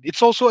suggested.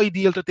 It's also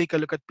ideal to take a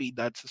look at paid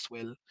ads as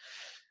well.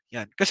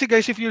 Yan. Kasi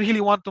guys, if you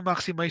really want to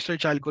maximize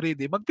search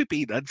algorithm,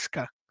 magpi-paid ads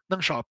ka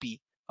ng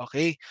Shopee.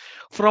 Okay?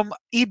 From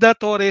Ida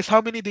Torres,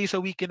 how many days a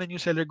week can a new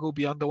seller go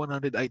beyond the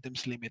 100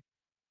 items limit?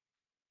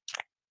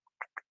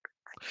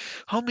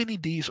 How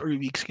many days or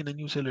weeks can a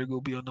new seller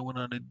go beyond the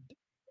 100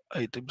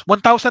 items?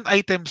 1,000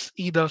 items,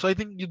 Ida. So I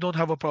think you don't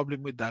have a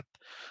problem with that.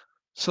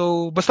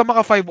 So, basta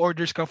maka 5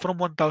 orders ka from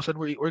 1,000,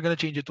 we're gonna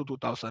change it to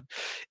 2,000.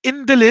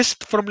 In the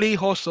list from Lay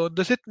Hoson,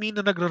 does it mean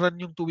na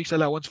nagra-run yung 2 weeks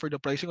allowance for the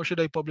pricing or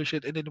should I publish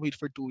it and then wait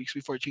for 2 weeks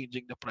before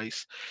changing the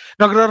price?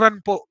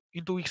 Nagra-run po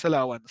yung 2 weeks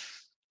allowance.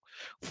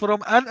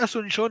 From Ann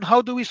Asuncion, how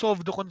do we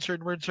solve the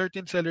concern when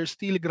certain sellers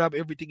still grab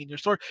everything in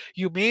your store?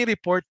 You may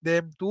report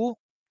them to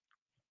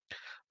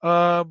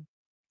um,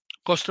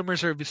 customer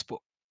service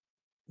po.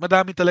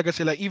 Madami talaga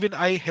sila. Even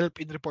I help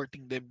in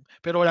reporting them.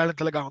 Pero wala lang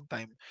talaga akong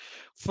time.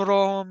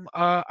 From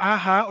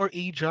AHA or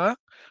Aja,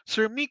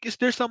 Sir Mick, is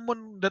there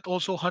someone that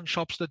also hunt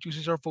shops that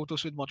uses our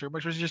photos with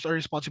watermarks or is it just our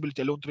responsibility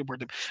alone to report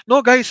them?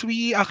 No, guys,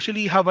 we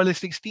actually have a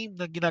listings team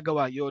na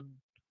ginagawa yon.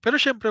 Pero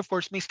syempre, of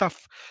course, may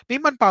staff, may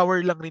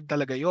manpower lang rin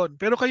talaga yon.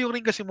 Pero kayo rin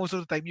kasi most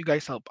of the time, you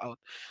guys help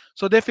out.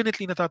 So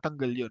definitely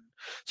natatanggal yon.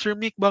 Sir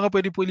Mick, baka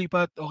pwede po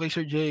lipat. Okay,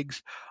 Sir Jegs.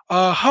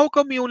 How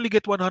come we only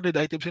get 100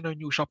 items in our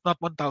new shop, not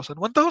 1,000?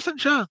 1,000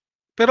 siya.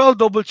 Pero I'll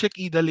double check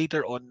Ida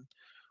later on.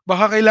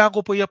 Baka kailangan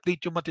ko po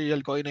i-update yung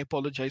material ko and I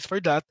apologize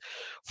for that.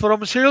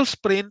 From Cyril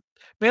Sprint,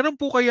 meron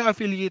po kaya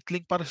affiliate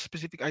link para sa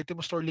specific item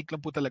o store link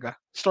lang po talaga?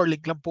 Store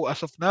link lang po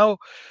as of now.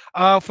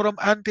 From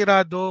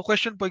Antirado,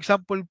 question po,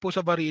 example po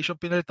sa variation,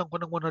 pinalitan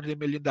ko ng 100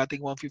 ml yung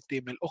dating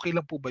 150 ml. Okay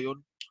lang po ba yun?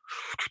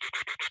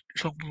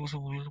 Isang po sa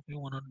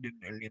yung 100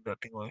 ml yung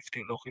dating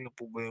 150 ml. Okay lang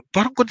po ba yun?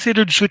 Parang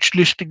considered switch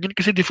listing yun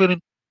kasi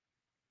different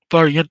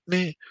variant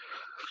na eh.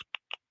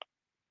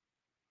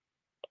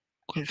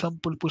 Okay,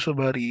 sample po sa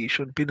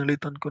variation,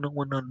 pinalitan ko ng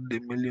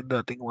 100 ml yung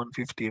dating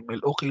 150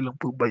 ml. Okay lang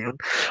po ba yun?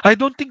 I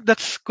don't think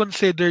that's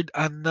considered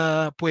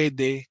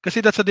pwede. Kasi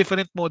that's a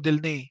different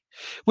model na eh.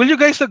 Will you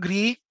guys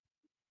agree?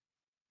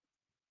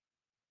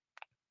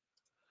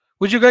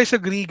 Would you guys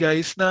agree,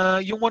 guys,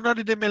 na yung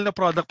 100 ml na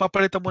product,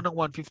 papalitan mo ng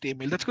 150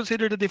 ml? That's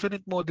considered a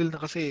different model na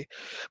kasi.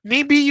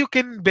 Maybe you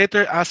can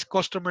better ask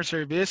customer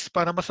service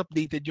para mas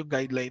updated yung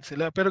guidelines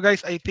nila. Pero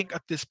guys, I think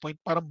at this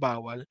point, parang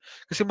bawal.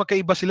 Kasi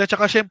magkaiba sila.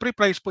 Tsaka syempre,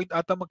 price point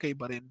ata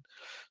magkaiba rin.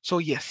 So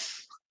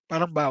yes,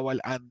 parang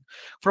bawal.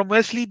 From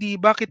Wesley D,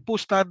 bakit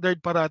po standard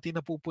parati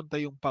na pupunta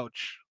yung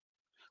pouch?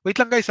 Wait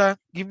lang guys ha.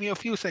 Give me a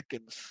few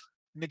seconds.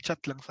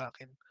 Nag-chat lang sa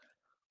akin.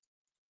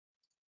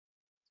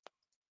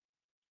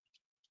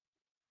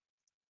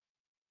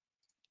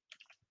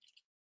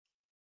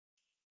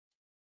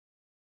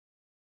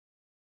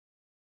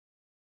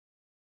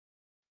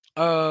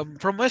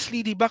 From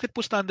Wesley D, bakit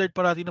po standard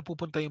parati na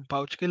pupunta yung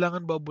pouch?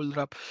 Kailangan bubble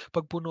wrap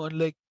pag punuan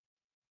like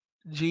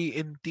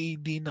JNT,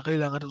 di na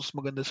kailangan tapos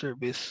maganda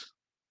service.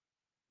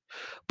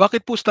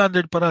 Bakit po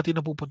standard parati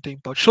napupunta yung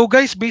pouch? So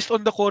guys, based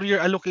on the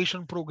courier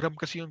allocation program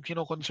kasi yung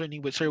kino-concern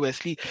ni Sir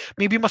Wesley,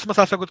 maybe mas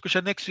masasagot ko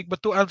siya next week. But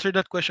to answer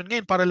that question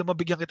ngayon, para lang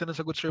mabigyan kita ng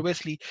sagot, Sir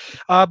Wesley,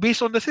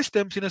 based on the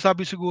system,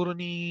 sinasabi siguro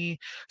ni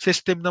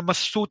system na mas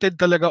suited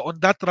talaga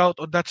on that route,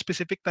 on that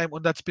specific time,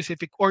 on that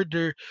specific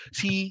order,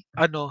 si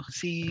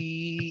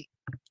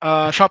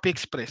Shopee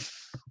Express,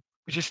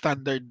 which is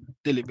standard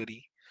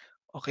delivery.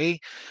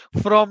 Okay?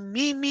 From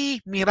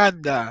Mimi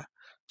Miranda.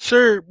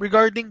 Sir,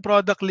 regarding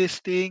product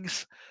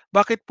listings,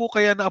 bakit po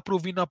kaya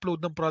na-approve yung upload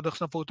ng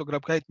products na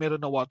photograph kahit meron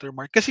na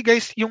watermark? Kasi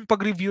guys, yung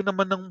pag-review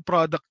naman ng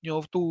product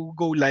nyo to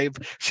go live,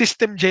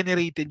 system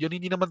generated yun,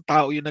 hindi naman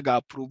tao yung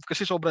nag-approve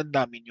kasi sobrang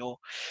dami nyo.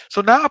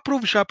 So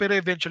na-approve siya pero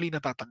eventually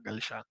natatanggal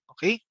siya.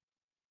 Okay?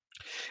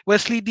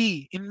 Wesley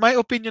D, in my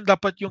opinion,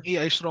 dapat yung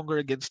AI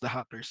stronger against the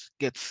hackers.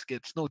 Gets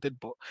noted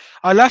po.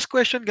 Last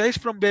question guys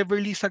from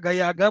Beverly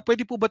Sagayaga.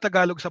 Pwede po ba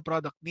Tagalog sa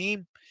product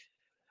name?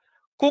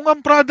 Kung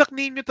ang product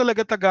name nyo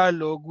talaga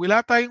Tagalog,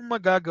 wala tayong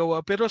magagawa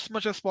pero as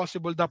much as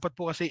possible dapat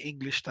po kasi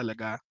English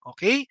talaga.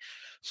 Okay?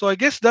 So I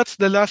guess that's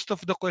the last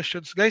of the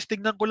questions guys.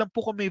 Tingnan ko lang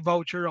po kung may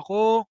voucher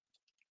ako.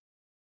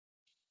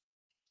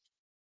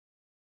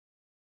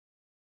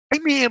 Ay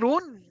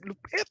meron!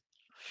 Lupit!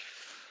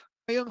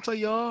 Ay ang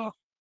saya.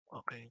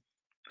 Okay.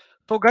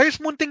 So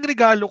guys, munting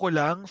regalo ko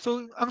lang.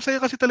 So ang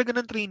saya kasi talaga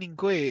ng training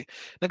ko eh.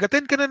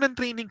 Nag-attend ka na ng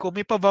training ko,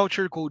 may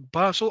pa-voucher code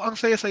pa. So ang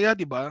saya-saya,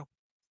 'di ba?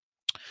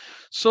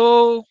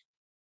 So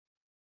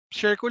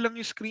share ko lang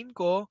yung screen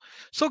ko.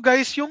 So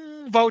guys,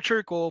 yung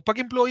voucher ko,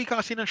 pag employee ka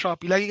kasi ng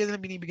Shopee, lagi ka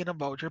nilang binibigyan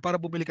ng voucher para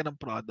bumili ka ng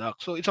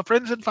product. So it's a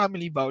friends and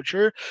family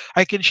voucher.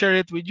 I can share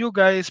it with you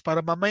guys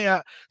para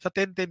mamaya sa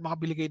 10-10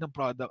 makabili kayo ng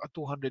product at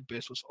 200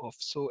 pesos off.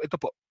 So ito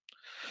po.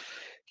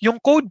 Yung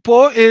code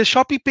po is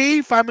Shopee Pay,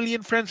 Family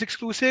and Friends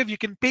exclusive.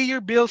 You can pay your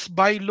bills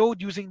by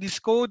load using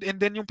this code. And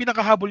then yung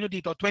pinakahabol nyo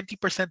dito,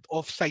 20%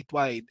 off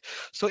site-wide.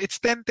 So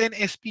it's 1010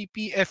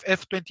 SPP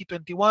FF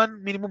 2021.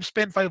 Minimum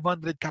spend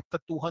 500, capped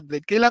at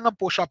 200. Kailangan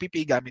po Shopee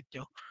Pay gamit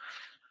nyo.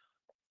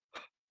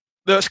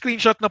 The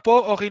screenshot na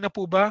po, okay na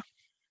po ba?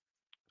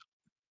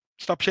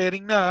 Stop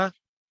sharing na.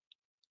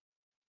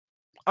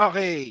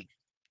 Okay.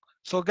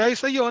 So guys,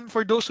 ayun,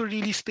 for those who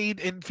really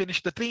stayed and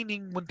finished the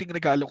training, munting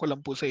regalo ko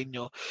lang po sa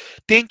inyo.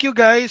 Thank you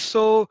guys.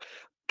 So,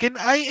 can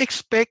I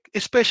expect,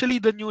 especially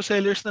the new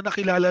sellers na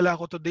nakilala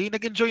ko today,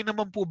 nag-enjoy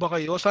naman po ba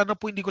kayo? Sana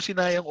po hindi ko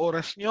sinayang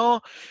oras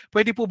nyo.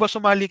 Pwede po ba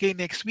sumali kayo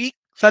next week?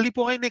 Sali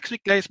po kayo next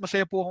week guys,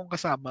 masaya po akong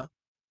kasama.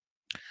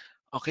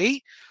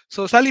 Okay?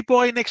 So, sali po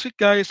kayo next week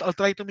guys. I'll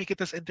try to make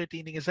it as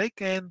entertaining as I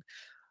can.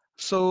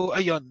 So,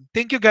 ayun.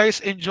 Thank you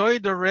guys.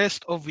 Enjoy the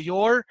rest of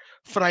your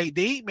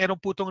Friday. Meron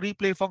po tong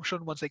replay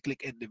function once I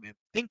click end event.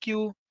 Thank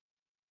you.